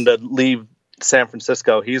he's wanting to leave San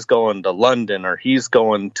Francisco, he's going to London, or he's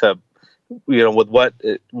going to, with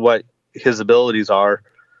what his abilities are,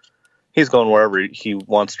 he's going wherever he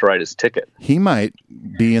wants to write his ticket. He might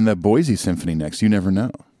be in the Boise Symphony next. You never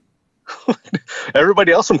know.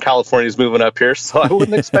 Everybody else from California is moving up here, so I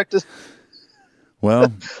wouldn't expect it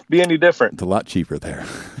be any different. It's a lot cheaper there.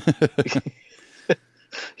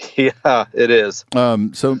 Yeah, it is.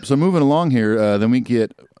 So moving along here, then we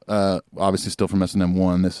get obviously still from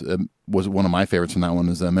S&M1. This was one of my favorites from that one,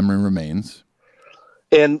 is Memory Remains.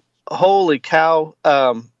 And holy cow,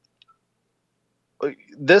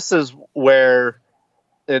 this is where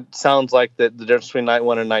it sounds like the difference between night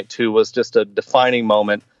one and night two was just a defining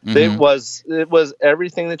moment. Mm-hmm. It was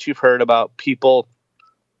everything that you've heard about people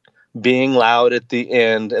being loud at the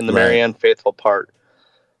end, and the Marianne Faithfull part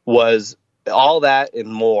was all that and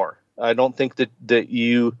more. I don't think that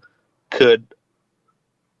you could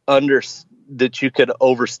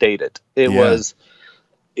overstate it. We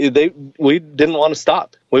didn't want to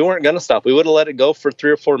stop. We weren't going to stop. We would have let it go for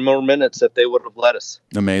 3 or 4 more minutes if they would have let us.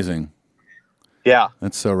 Amazing. Yeah.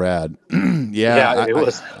 That's so rad. It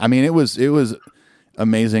was. I mean, it was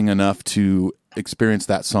amazing enough to experience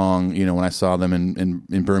that song, when I saw them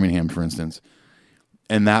in Birmingham, for instance.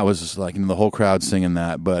 And that was just like, the whole crowd singing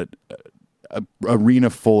that, but a arena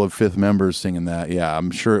full of fifth members singing that. Yeah,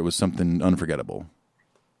 I'm sure it was something unforgettable.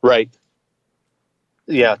 Right.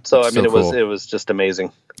 yeah. So I mean, cool. it was just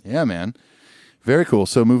amazing. Yeah, man. Very cool.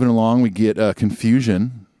 So moving along, we get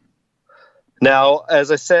Confusion. Now,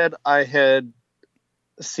 as I said, I had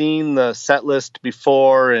seen the set list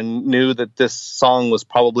before and knew that this song was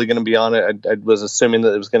probably going to be on it. I was assuming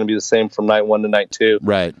that it was going to be the same from night 1 to night 2.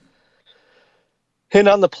 Right. And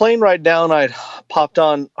on the plane ride down, I popped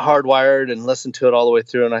on Hardwired and listened to it all the way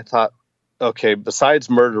through. And I thought, okay, besides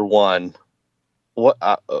Murder One, what,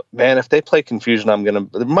 man, if they play Confusion,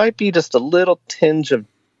 there might be just a little tinge of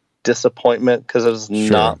disappointment because it's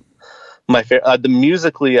not my favorite. The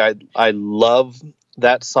musically, I love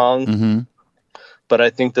that song, but I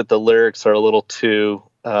think that the lyrics are a little too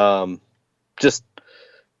just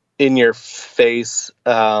in your face,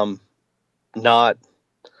 not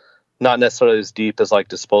necessarily as deep as like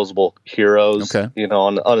Disposable Heroes,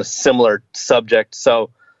 on a similar subject.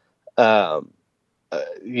 So, it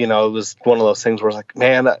was one of those things where I was like,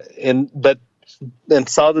 man, and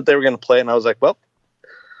saw that they were going to play, and I was like, well,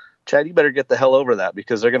 Chad, you better get the hell over that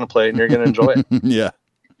because they're going to play it and you're going to enjoy it. Yeah.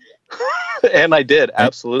 And I did.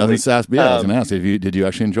 Absolutely. I was going to ask, did you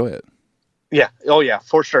actually enjoy it? Yeah. Oh yeah,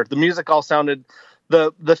 for sure. The music all sounded,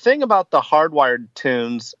 the thing about the Hardwired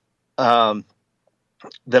tunes, that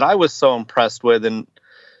I was so impressed with and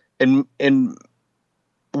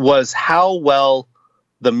was how well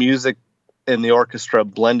the music and the orchestra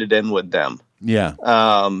blended in with them. Yeah.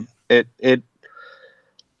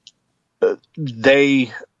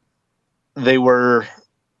 They were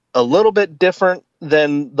a little bit different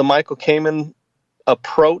than the Michael Kamen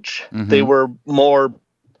approach. They were more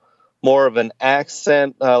of an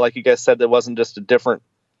accent, like you guys said. There wasn't just a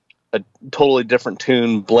totally different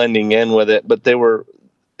tune blending in with it, but they were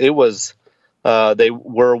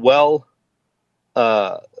well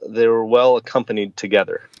accompanied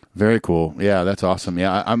together. Very cool. Yeah, that's awesome.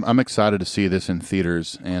 Yeah, I'm excited to see this in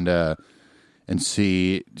theaters and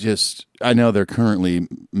see just, I know they're currently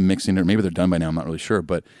mixing it, maybe they're done by now, I'm not really sure,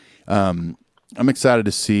 but I'm excited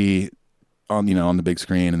to see on the big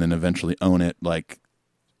screen and then eventually own it. Like,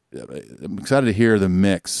 I'm excited to hear the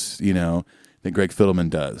mix, that Greg Fiddleman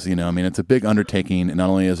does. It's a big undertaking, and not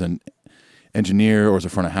only as an engineer or as a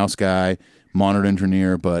front of house guy, monitor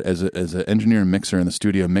engineer, but as an engineer and mixer in the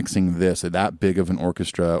studio, mixing this at that big of an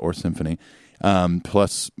orchestra or symphony,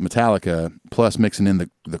 plus Metallica, plus mixing in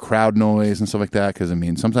the crowd noise and stuff like that. Because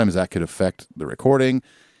sometimes that could affect the recording.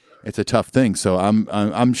 It's a tough thing. So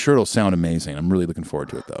I'm sure it'll sound amazing. I'm really looking forward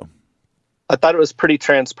to it, though. I thought it was pretty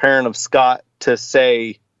transparent of Scott to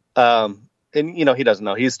say, and he doesn't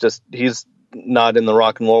know. He's not in the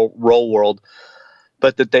rock and roll world,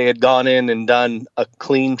 but that they had gone in and done a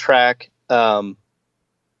clean track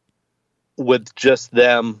with just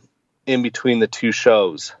them in between the two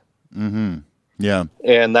shows. Mm-hmm. Yeah.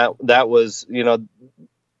 And that was,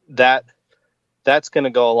 that's going to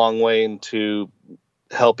go a long way into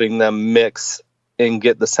helping them mix and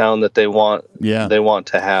get the sound that they want. Yeah. They want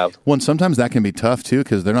to have. Well, and sometimes that can be tough too,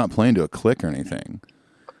 because they're not playing to a click or anything.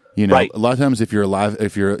 Right. A lot of times if you're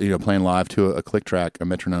playing live to a click track, a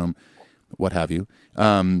metronome, what have you,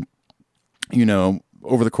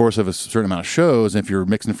 over the course of a certain amount of shows, if you're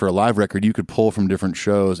mixing for a live record, you could pull from different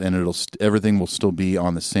shows, and everything will still be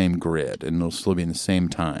on the same grid, and it'll still be in the same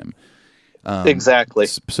time. Exactly.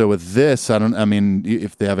 So with this,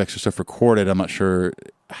 if they have extra stuff recorded, I'm not sure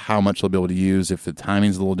how much they'll be able to use, if the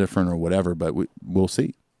timing's a little different or whatever, but we'll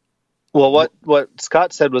see. Well, what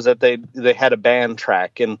Scott said was that they had a band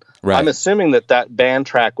track, and right. I'm assuming that band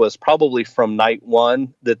track was probably from night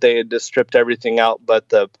 1, that they had just stripped everything out, but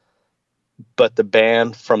the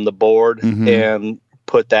band from the board and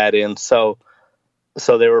put that in. So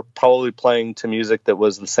they were probably playing to music that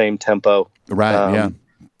was the same tempo. Right. Yeah,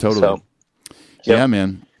 totally. So, yep. Yeah,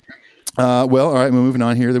 man. Well, all right, we're moving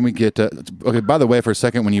on here. Then we get okay. By the way, for a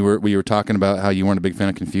second, when you were talking about how you weren't a big fan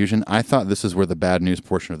of Confusion, I thought this is where the bad news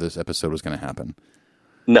portion of this episode was going to happen.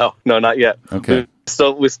 No, not yet. Okay.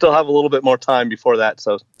 We still have a little bit more time before that,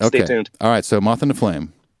 so stay tuned. All right, so Moth into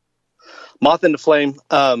Flame. Moth into Flame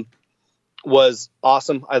was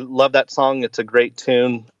awesome. I love that song. It's a great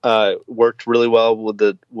tune. Worked really well with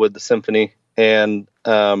the symphony, and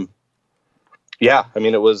it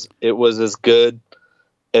was as good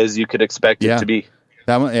as you could expect it to be.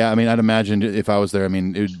 That one, yeah, I'd imagine if I was there, it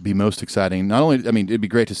would be most exciting. Not only, it'd be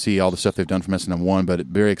great to see all the stuff they've done from S&M1, but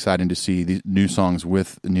very exciting to see these new songs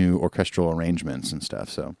with new orchestral arrangements and stuff.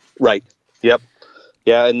 So right, yep,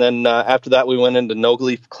 yeah. And then after that, we went into No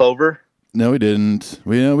Leaf Clover. No, we didn't.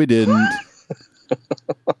 We didn't.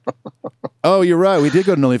 Oh, you're right. We did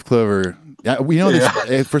go to No Leaf Clover.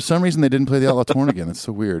 Yeah, for some reason they didn't play the Outlaw Torn again. That's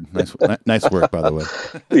so weird. Nice work, by the way.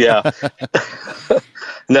 Yeah.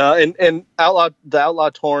 No, and the Outlaw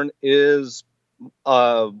Torn is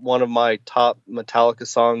one of my top Metallica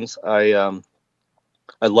songs. I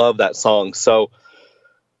love that song. So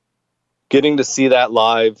getting to see that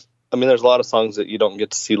live, I mean, there's a lot of songs that you don't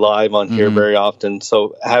get to see live on here very often.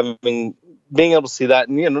 So being able to see that,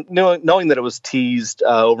 and knowing that it was teased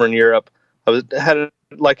over in Europe,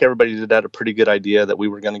 like everybody did, had a pretty good idea that we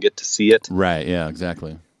were going to get to see it. Right. Yeah.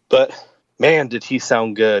 Exactly. But man, did he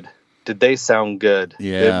sound good? Did they sound good?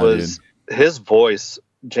 Yeah. It was his voice.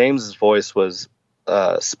 James's voice was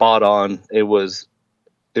spot on. It was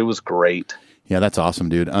great. Yeah, that's awesome,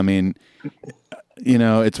 dude. I mean,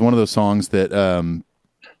 it's one of those songs that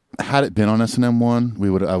had it been on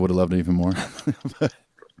S&M1, I would have loved it even more. But,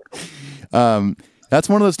 that's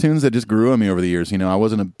one of those tunes that just grew on me over the years. I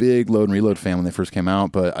wasn't a big Load and Reload fan when they first came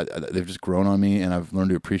out, but they've just grown on me, and I've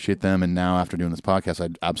learned to appreciate them. And now, after doing this podcast, I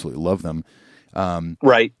absolutely love them.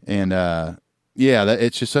 Right. And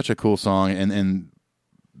it's just such a cool song, and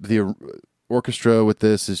the orchestra with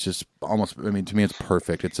this is just almost. I mean, to me, it's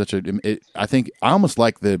perfect. It's such I think I almost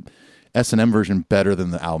like the S&M version better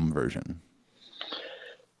than the album version.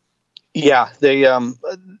 Yeah,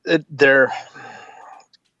 they're.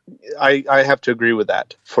 I have to agree with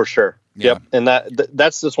that for sure. Yeah. Yep, and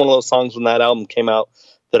that's just one of those songs when that album came out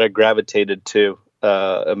that I gravitated to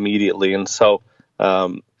immediately, and so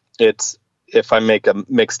it's if I make a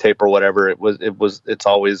mixtape or whatever, it's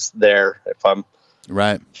always there. If I'm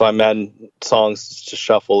adding songs to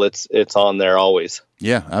shuffle, it's on there always.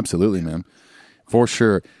 Yeah, absolutely, man, for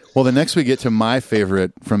sure. Well, the next we get to my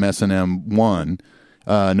favorite from S&M1,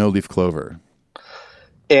 No Leaf Clover,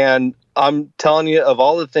 and I'm telling you, of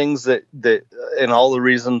all the things that and all the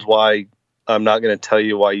reasons why I'm not going to tell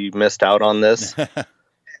you why you missed out on this,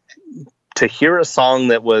 to hear a song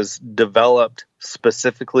that was developed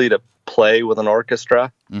specifically to play with an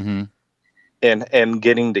orchestra and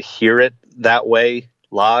getting to hear it that way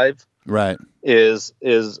live, right, is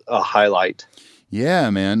a highlight. Yeah,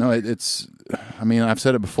 man. No, I mean, I've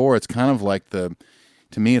said it before. It's kind of like to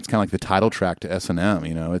me, it's kind of like the title track to S&M.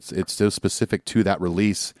 It's so specific to that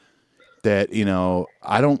release that,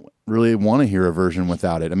 I don't really want to hear a version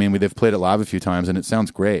without it. I mean, they've played it live a few times and it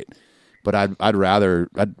sounds great, but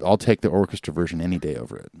I'll take the orchestra version any day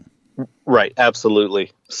over it. Right.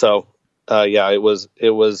 Absolutely. So, it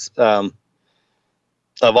was, of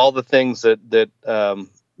all the things that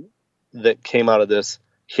came out of this,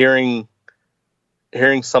 hearing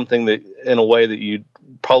something that in a way that you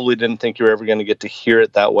probably didn't think you were ever going to get to hear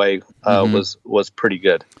it that way, was pretty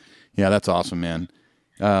good. Yeah. That's awesome, man.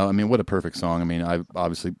 I mean, what a perfect song. I mean, I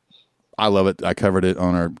love it. I covered it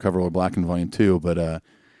on our Cover All Black in Volume 2, but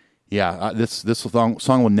this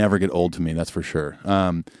song will never get old to me. That's for sure.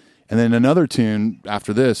 And then another tune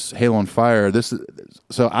after this, Hail on Fire.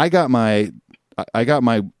 So I got my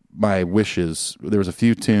wishes. There was a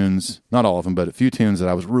few tunes, not all of them, but a few tunes that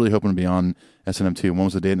I was really hoping to be on S&M2. One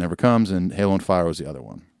was The Day It Never Comes, and Hail on Fire was the other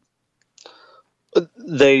one.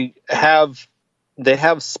 They have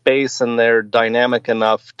space, and they're dynamic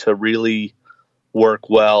enough to really work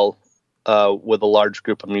well with a large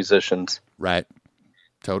group of musicians. Right.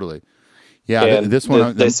 Totally. Yeah. And this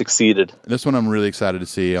one, they succeeded. This one I'm really excited to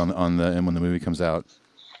see and when the movie comes out,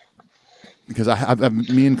 because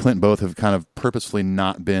me and Clint both have kind of purposefully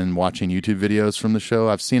not been watching YouTube videos from the show.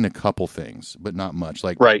 I've seen a couple things, but not much.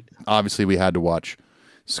 Like, right. Obviously we had to watch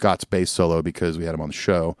Scott's bass solo because we had him on the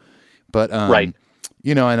show, but right.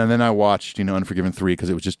 And then I watched, Unforgiven 3 because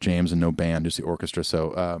it was just James and no band, just the orchestra.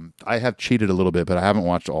 So I have cheated a little bit, but I haven't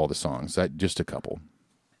watched all the songs, just a couple.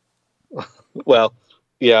 Well,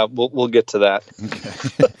 yeah, we'll get to that.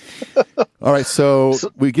 Okay. All right, so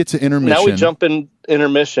we get to intermission. Now we jump in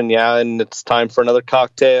intermission, yeah, and it's time for another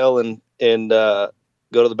cocktail and go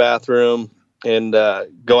to the bathroom and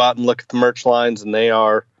go out and look at the merch lines, and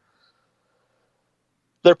they're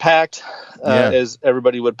packed, as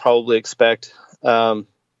everybody would probably expect. And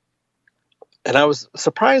I was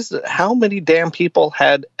surprised at how many damn people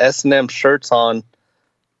had S&M shirts on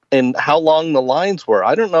and how long the lines were.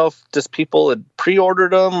 I don't know if just people had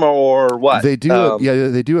pre-ordered them or what. They do,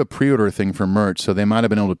 they do a pre-order thing for merch, so they might have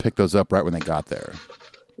been able to pick those up right when they got there.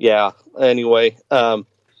 Yeah. Anyway, go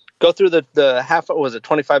through the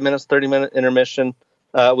 25 minutes, 30-minute intermission.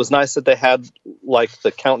 It was nice that they had like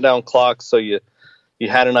the countdown clock, so you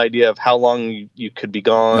had an idea of how long you could be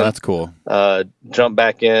gone. Oh, that's cool. Jump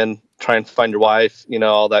back in, try and find your wife,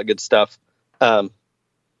 all that good stuff.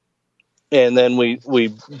 And then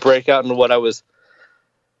we break out into what I was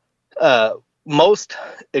most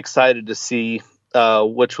excited to see,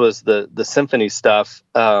 which was the symphony stuff,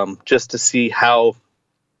 just to see how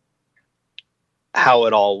how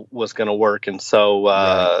it all was going to work. And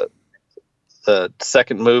so the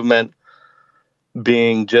second movement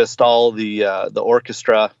being just all the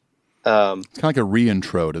orchestra. It's kind of like a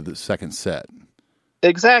re-intro to the second set.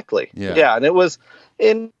 Exactly. Yeah. And it was,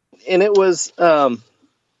 and it was,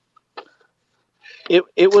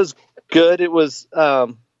 it was good. It was,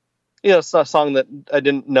 it's not a song that I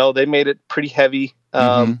didn't know. They made it pretty heavy.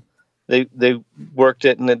 They worked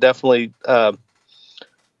it, and it definitely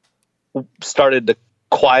started to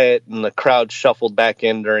quiet, and the crowd shuffled back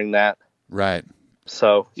in during that. Right.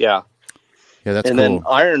 So yeah, that's and cool.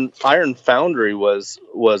 then Iron Foundry was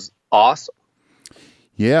awesome.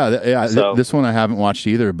 Yeah. So, this one I haven't watched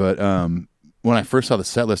either, but when I first saw the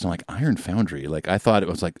set list, I'm like, Iron Foundry. Like, I thought it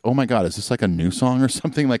was like, oh my God, is this like a new song or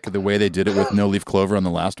something? Like the way they did it with No Leaf Clover on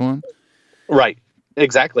the last one. Right.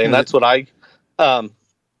 Exactly. And that's what I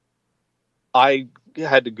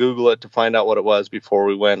had to Google it to find out what it was before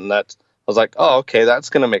we went. And I was like, oh, okay,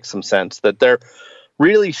 that's going to make some sense, that they're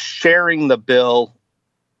really sharing the bill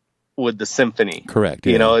with the symphony. Correct.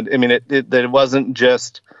 Yeah. You know, I mean, it wasn't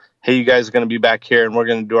just, hey, you guys are going to be back here and we're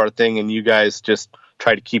going to do our thing and you guys just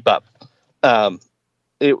try to keep up.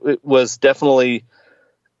 It was definitely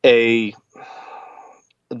there's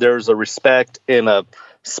a respect and a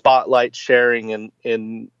spotlight sharing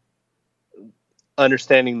and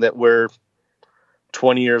understanding that we're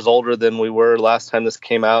 20 years older than we were last time this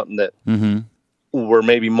came out, and that we're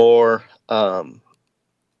maybe more,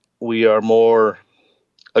 we are more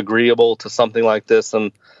agreeable to something like this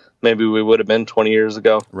than maybe we would have been 20 years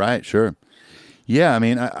ago. Right. Sure. Yeah, I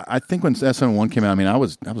mean, I think when S&M1 came out, I mean, I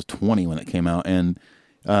was 20 when it came out, and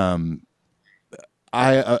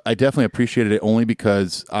I definitely appreciated it only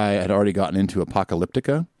because I had already gotten into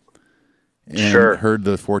Apocalyptica and heard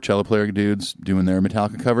the 4 cello player dudes doing their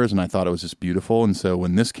Metallica covers, and I thought it was just beautiful. And so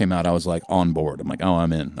when this came out, I was like on board. I'm like, oh,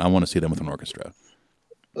 I'm in. I want to see them with an orchestra.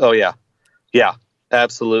 Oh yeah,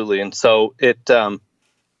 absolutely. And so it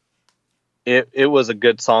was a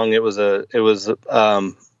good song. It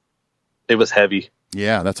was heavy.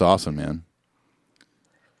 Yeah, that's awesome, man.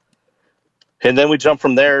 And then we jump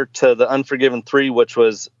from there to the Unforgiven 3, which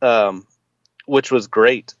was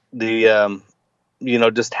great. The,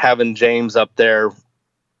 just having James up there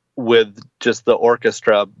with just the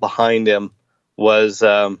orchestra behind him was,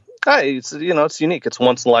 it's unique. It's a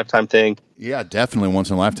once in a lifetime thing. Yeah, definitely once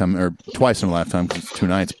in a lifetime, or twice in a lifetime because it's 2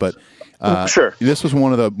 nights. But sure, this was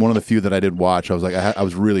one of the few that I did watch. I was like, I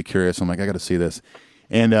was really curious. I'm like, I got to see this.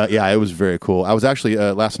 And it was very cool. I was actually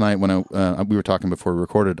last night when we were talking before we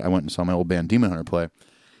recorded, I went and saw my old band Demon Hunter play,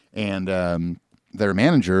 and their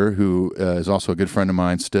manager, who is also a good friend of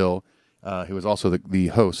mine still, who was also the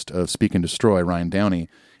host of Speak and Destroy, Ryan Downey.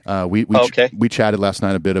 We chatted last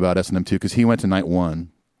night a bit about S&M2 because he went to night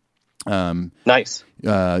 1. Nice.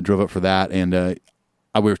 Drove up for that, and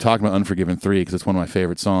we were talking about Unforgiven 3 because it's one of my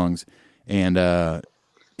favorite songs, and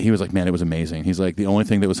he was like, man, it was amazing. He's like, the only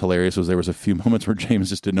thing that was hilarious was there was a few moments where James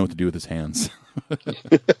just didn't know what to do with his hands.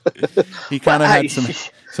 He kind of had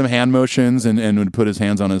some hand motions and would put his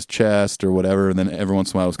hands on his chest or whatever. And then every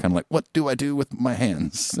once in a while I was kind of like, what do I do with my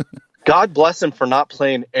hands? God bless him for not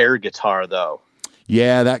playing air guitar, though.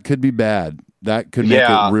 Yeah, that could be bad. That could make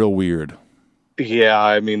it real weird. Yeah,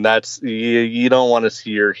 I mean, that's you don't want to see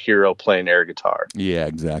your hero playing air guitar. Yeah,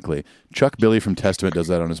 exactly. Chuck Billy from Testament does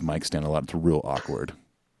that on his mic stand a lot. It's real awkward.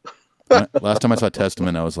 Last time I saw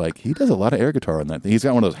Testament, I was like, he does a lot of air guitar on that thing. He's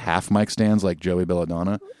got one of those half mic stands like Joey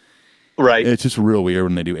Belladonna. Right. It's just real weird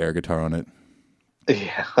when they do air guitar on it.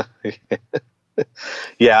 Yeah.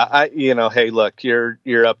 Yeah. Hey, look,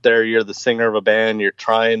 you're up there. You're the singer of a band. You're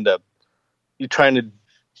trying to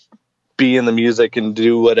be in the music and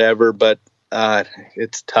do whatever, but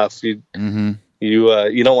it's tough. You don't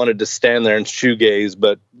want to just stand there and shoegaze,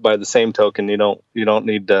 but by the same token, you don't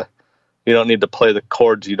need to play the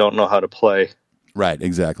chords you don't know how to play. Right,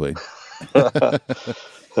 exactly.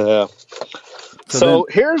 Yeah. So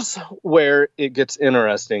here's where it gets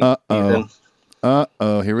interesting. Ethan.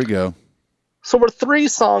 Here we go. So we're 3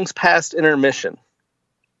 songs past intermission.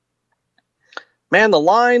 Man, the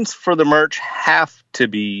lines for the merch have to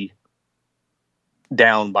be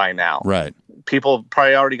down by now. Right. People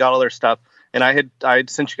probably already got all their stuff. And I had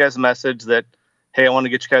sent you guys a message that, hey, I want to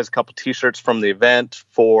get you guys a couple T-shirts from the event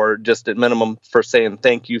for just at minimum for saying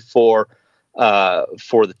thank you for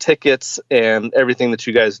the tickets and everything that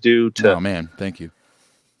you guys do to. Oh man, thank you.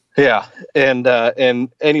 Yeah, and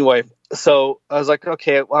anyway, so I was like,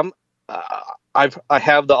 okay, I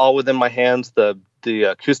have the All Within My Hands, the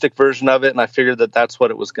acoustic version of it, and I figured that that's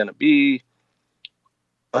what it was going to be.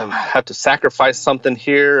 I have to sacrifice something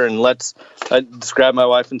here, and I just grab my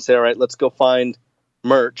wife and say, all right, let's go find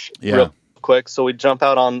merch real quick. So we jump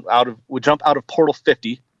out of portal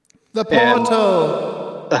 50. The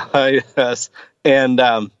portal. Yes. And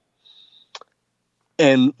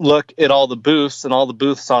look at all the booths, and all the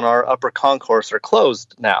booths on our upper concourse are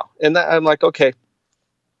closed now. And I'm like, okay,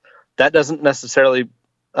 that doesn't necessarily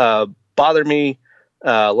bother me.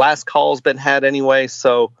 Last call's been had anyway,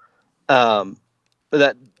 so that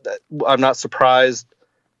I'm not surprised.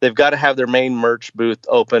 They've got to have their main merch booth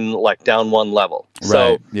open like down one level. Right,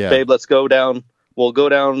 So, yeah. babe, let's go down. We'll go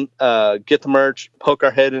down, get the merch, poke our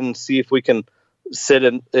head in, and see if we can sit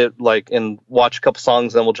in it, and watch a couple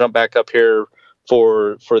songs. Then we'll jump back up here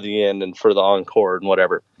for the end and for the encore and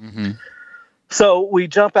whatever. Mm-hmm. So we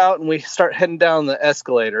jump out and we start heading down the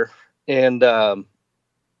escalator, and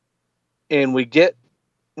we get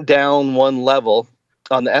down one level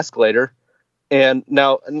on the escalator. And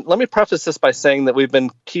now let me preface this by saying that we've been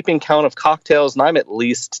keeping count of cocktails, and I'm at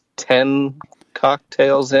least 10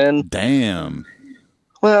 cocktails in. Damn.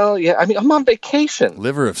 Well, yeah, I mean, I'm on vacation.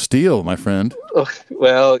 Liver of steel, my friend.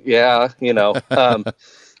 Well, yeah, I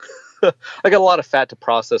got a lot of fat to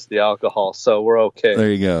process the alcohol, so we're okay. There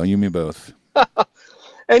you go. You and me both.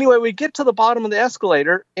 Anyway, we get to the bottom of the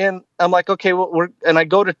escalator, and I'm like, okay, and I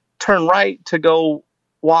go to turn right to go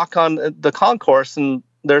walk on the concourse, and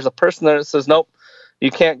there's a person there that says, nope,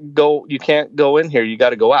 you can't go in here. You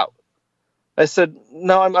got to go out. I said,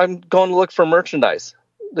 no, I'm going to look for merchandise.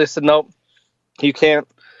 They said, nope, you can't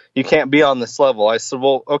be on this level. I said,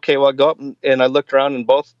 well, okay, well, I go up, and I looked around, and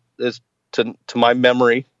both is to my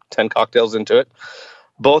memory, 10 cocktails into it,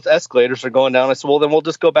 both escalators are going down. I said, well, then we'll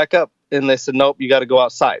just go back up. And they said, nope, you got to go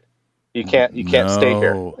outside. You can't stay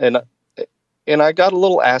here. And I got a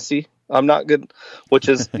little assy. I'm not good, which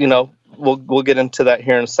is, we'll get into that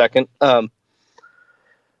here in a second. So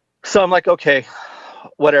I'm like, okay,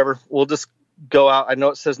 whatever. We'll just go out. I know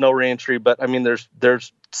it says no reentry, but I mean,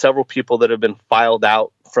 there's several people that have been filed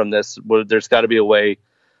out from this. Where there's got to be a way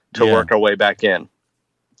to work our way back in.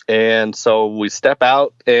 And so we step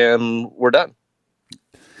out and we're done.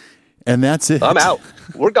 And that's it. I'm out.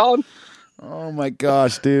 We're gone. Oh my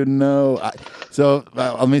gosh, dude. No.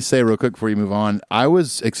 Let me say real quick before you move on. I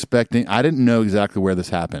didn't know exactly where this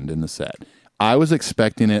happened in the set. I was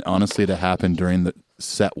expecting it honestly to happen during the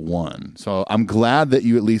set one. So I'm glad that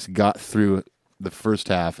you at least got through the first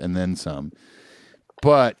half and then some.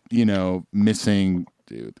 But, missing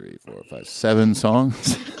 2, 3, 4, 5, 7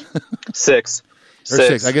 songs. Six.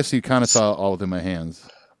 I guess you kind of saw all within my hands.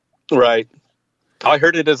 Right. I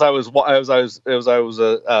heard it as I was walking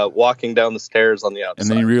down the stairs on the outside.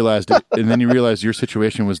 And then you realized your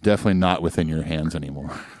situation was definitely not within your hands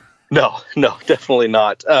anymore. No, definitely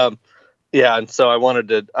not. And so I wanted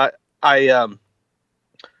to. I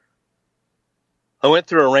went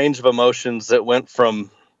through a range of emotions that went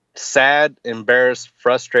from sad, embarrassed,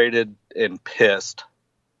 frustrated, and pissed,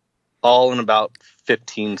 all in about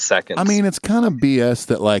 15 seconds. I mean, it's kind of BS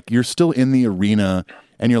that you're still in the arena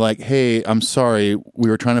and you're like, hey, I'm sorry, we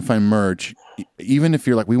were trying to find merch. Even if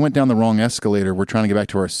you're we went down the wrong escalator, we're trying to get back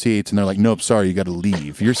to our seats, and they're like, nope, sorry, you got to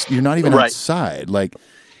leave. You're not even outside.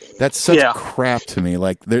 That's such crap to me.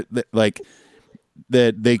 That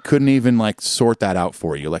they couldn't even sort that out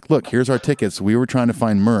for you. Look, here's our tickets. We were trying to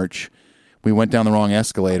find merch. We went down the wrong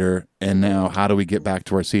escalator, and now how do we get back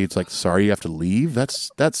to our seats? Sorry, you have to leave? That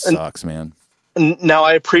sucks, man. Now,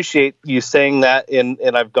 I appreciate you saying that,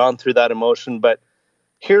 and I've gone through that emotion, but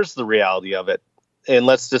here's the reality of it. And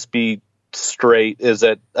let's just be straight, is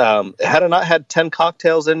that had I not had 10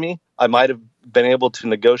 cocktails in me, I might have been able to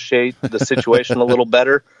negotiate the situation a little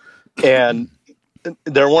better. And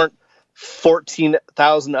there weren't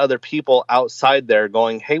 14,000 other people outside there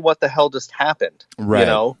going, hey, what the hell just happened?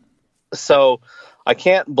 Right. So I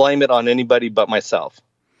can't blame it on anybody but myself.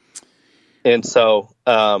 And so,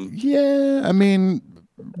 yeah, I mean,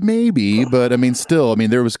 maybe, but I mean, still,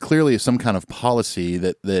 there was clearly some kind of policy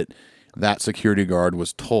that security guard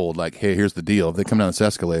was told, hey, here's the deal. If they come down this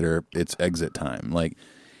escalator, it's exit time.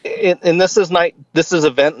 And this is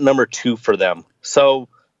event number 2 for them. So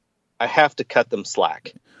I have to cut them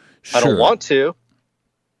slack. Sure. I don't want to.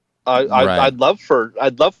 I'd love for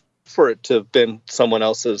it to have been someone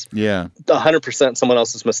else's, 100% someone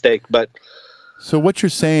else's mistake. But so what you're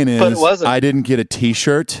saying is, it wasn't. I didn't get a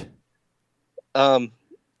T-shirt.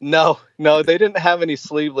 No, they didn't have any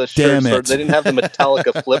sleeveless shirts, or they didn't have the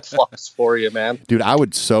Metallica flip-flops for you, man. Dude, I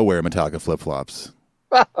would so wear Metallica flip-flops.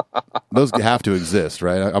 Those have to exist,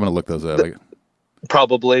 right? I'm going to look those up.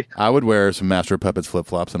 Probably. I would wear some Master of Puppets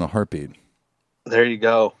flip-flops in a heartbeat. There you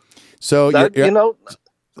go. So,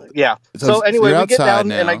 yeah. So anyway, we get down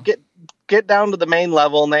now. And I get down to the main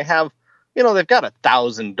level, and they have, they've got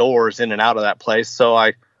 1,000 doors in and out of that place. So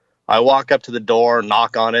I I walk up to the door,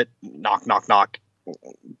 knock on it, knock, knock, knock.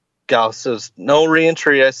 Gal says, "No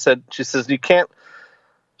reentry." She says, you can't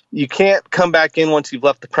come back in once you've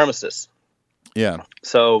left the premises. Yeah.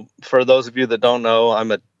 So for those of you that don't know,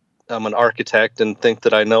 I'm an architect and think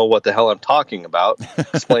that I know what the hell I'm talking about.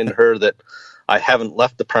 Explain to her that I haven't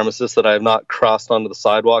left the premises, that I have not crossed onto the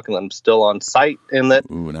sidewalk, and I'm still on site, and that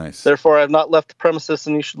therefore I have not left the premises,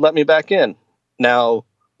 and you should let me back in. Now,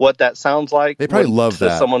 what that sounds like, they probably love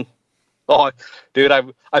that. Someone, oh, dude,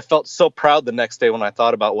 I felt so proud the next day when I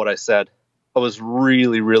thought about what I said. I was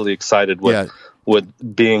really, really excited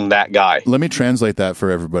with being that guy. Let me translate that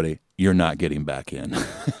for everybody. You're not getting back in.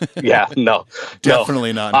 Yeah, no.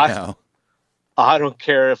 Definitely not now. I don't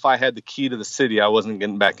care if I had the key to the city. I wasn't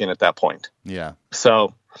getting back in at that point. Yeah.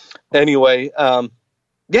 So anyway,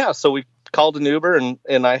 so we called an Uber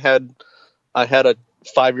and I had a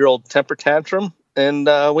 5-year-old temper tantrum and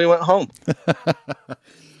we went home.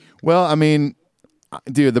 Well, I mean,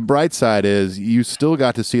 dude, the bright side is you still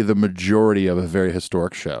got to see the majority of a very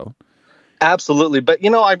historic show. Absolutely. But,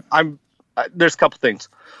 I'm there's a couple things.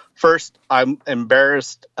 First, I'm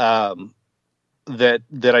embarrassed that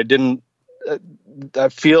I didn't. I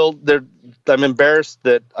feel that I'm embarrassed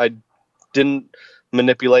that I didn't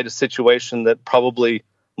manipulate a situation that probably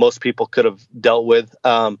most people could have dealt with.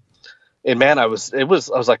 And man, I was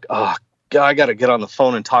like, oh God, I got to get on the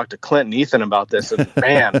phone and talk to Clint and Ethan about this. And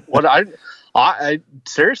man, what I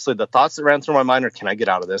seriously, the thoughts that ran through my mind are, can I get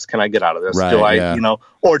out of this? Can I get out of this? Right, do I,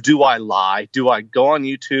 or do I lie? Do I go on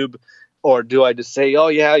YouTube? Or do I just say, oh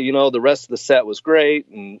yeah, the rest of the set was great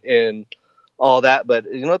and all that? But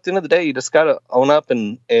at the end of the day, you just gotta own up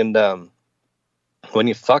and when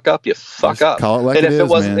you fuck up, you fuck just up. Call it like and it if is, it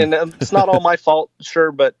wasn't, man. and it's not all my fault,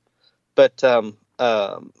 sure, but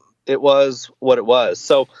it was what it was.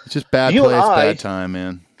 So it's just bad place, bad time,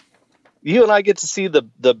 man. You and I get to see the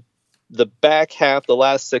back half, the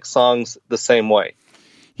last 6 songs, the same way.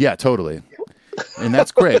 Yeah, totally. And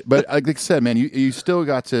that's great. But like I said, man, you still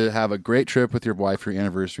got to have a great trip with your wife for your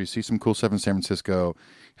anniversary, see some cool stuff in San Francisco,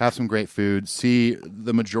 have some great food, see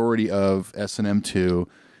the majority of S&M2.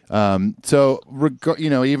 So,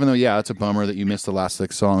 even though, it's a bummer that you missed the last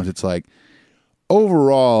 6 songs, it's like,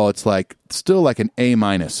 overall, it's like still like an A-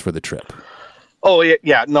 for the trip. Oh,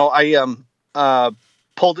 yeah. No, I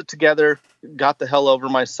pulled it together, got the hell over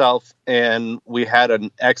myself, and we had an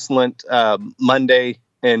excellent Monday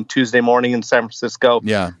and Tuesday morning in San Francisco.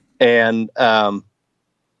 Yeah. And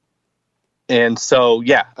so,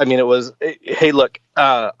 yeah, I mean, it was, hey, look,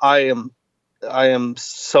 I am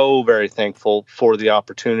so very thankful for the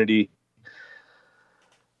opportunity.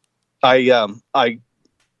 I'm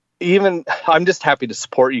just happy to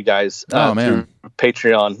support you guys through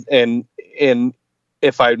Patreon. And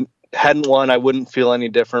if I hadn't won, I wouldn't feel any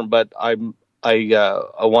different, but I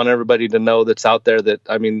want everybody to know that's out there that,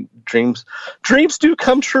 I mean, dreams do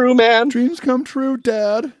come true, man. Dreams come true,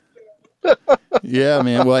 Dad. Yeah,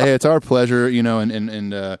 man. Well, hey, it's our pleasure,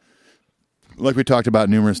 and like we talked about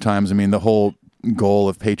numerous times, I mean, the whole goal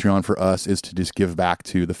of Patreon for us is to just give back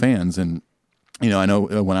to the fans. And, I know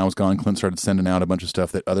when I was gone, Clint started sending out a bunch of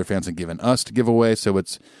stuff that other fans had given us to give away. So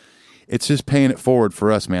it's just paying it forward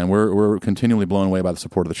for us, man. We're continually blown away by the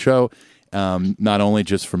support of the show. Not only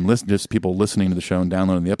just from just people listening to the show and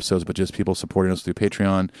downloading the episodes, but just people supporting us through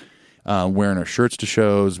Patreon, wearing our shirts to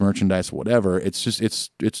shows, merchandise, whatever. It's just it's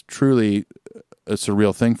truly a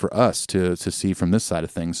surreal thing for us to see from this side of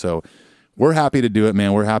things. So we're happy to do it,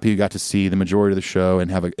 man. We're happy you got to see the majority of the show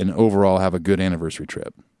and overall have a good anniversary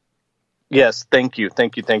trip. Yes, thank you.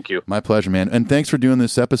 My pleasure, man. And thanks for doing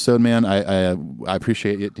this episode, man. I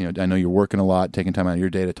appreciate it. I know you're working a lot, taking time out of your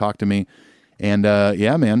day to talk to me. And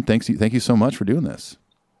man, thank you so much for doing this.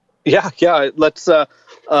 Yeah. Let's on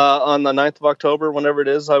the 9th of October, whenever it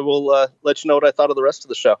is, I will let you know what I thought of the rest of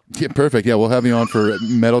the show. Yeah, perfect. Yeah, we'll have you on for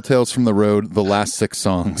Metal Tales from the Road, the last 6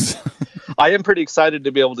 songs. I am pretty excited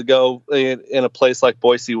to be able to go in a place like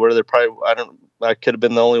Boise, where I could have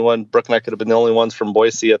been the only one. Brooke and I could have been the only ones from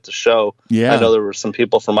Boise at the show. Yeah, I know there were some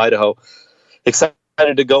people from Idaho. Excited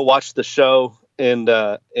to go watch the show and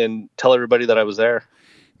tell everybody that I was there.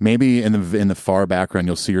 Maybe in the far background,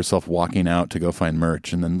 you'll see yourself walking out to go find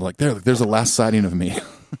merch, and then there's a last sighting of me.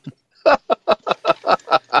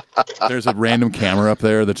 There's a random camera up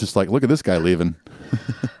there that's just like, look at this guy leaving.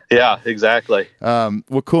 Yeah, exactly.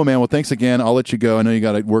 Well, cool, man. Well, thanks again. I'll let you go. I know you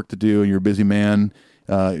got work to do. You're a busy man,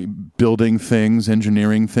 building things,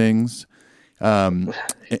 engineering things. Again,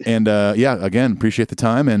 appreciate the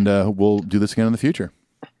time, and we'll do this again in the future.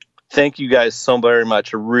 Thank you guys so very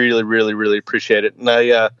much. I really, really, really appreciate it. And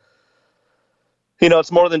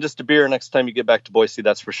it's more than just a beer next time you get back to Boise,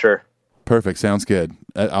 that's for sure. Perfect. Sounds good.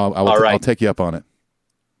 All right. I'll take you up on it.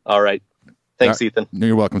 All right. Thanks, Ethan.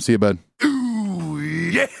 You're welcome. See you, bud. Ooh,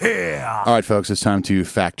 yeah! All right, folks, it's time to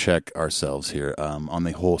fact check ourselves here on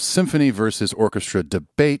the whole symphony versus orchestra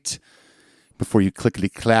debate. Before you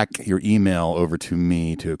clickety-clack your email over to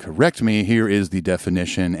me to correct me, here is the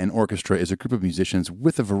definition. An orchestra is a group of musicians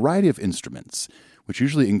with a variety of instruments, which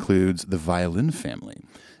usually includes the violin family.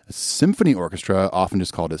 A symphony orchestra, often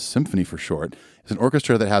just called a symphony for short, is an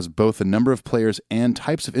orchestra that has both the number of players and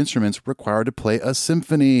types of instruments required to play a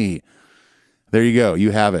symphony. There you go.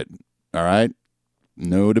 You have it. All right?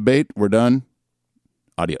 No debate. We're done.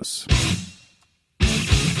 Adios.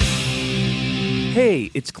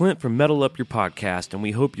 Hey, it's Clint from Metal Up Your Podcast, and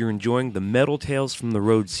we hope you're enjoying the Metal Tales from the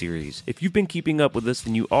Road series. If you've been keeping up with us,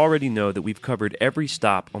 then you already know that we've covered every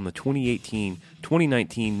stop on the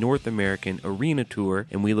 2018-2019 North American Arena Tour,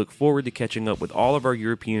 and we look forward to catching up with all of our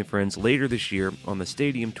European friends later this year on the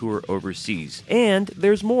Stadium Tour overseas. And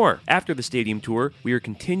there's more! After the Stadium Tour, we are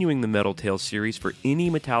continuing the Metal Tales series for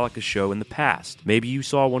any Metallica show in the past. Maybe you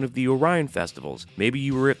saw one of the Orion festivals. Maybe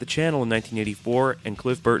you were at the Channel in 1984 and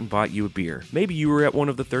Cliff Burton bought you a beer. Maybe you were at one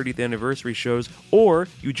of the 30th anniversary shows, or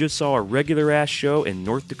you just saw a regular-ass show in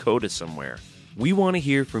North Dakota somewhere. We want to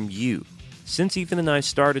hear from you. Since Ethan and I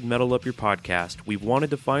started Metal Up Your Podcast, we've wanted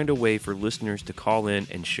to find a way for listeners to call in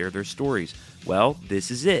and share their stories. Well, this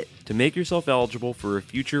is it. To make yourself eligible for a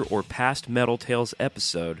future or past Metal Tales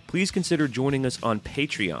episode, please consider joining us on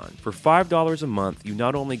Patreon. For $5 a month, you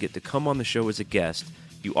not only get to come on the show as a guest,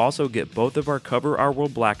 you also get both of our Cover Our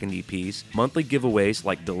World Blackened EPs, monthly giveaways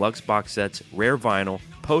like deluxe box sets, rare vinyl,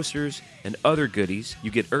 posters, and other goodies.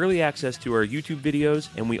 You get early access to our YouTube videos,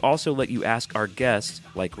 and we also let you ask our guests,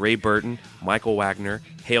 like Ray Burton, Michael Wagner,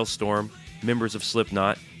 Hailstorm, members of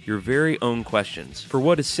Slipknot, your very own questions. For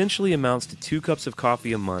what essentially amounts to 2 cups of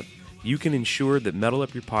coffee a month, you can ensure that Metal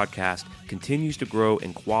Up Your Podcast continues to grow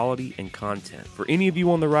in quality and content. For any of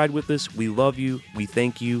you on the ride with us, we love you, we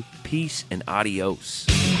thank you, peace and adios.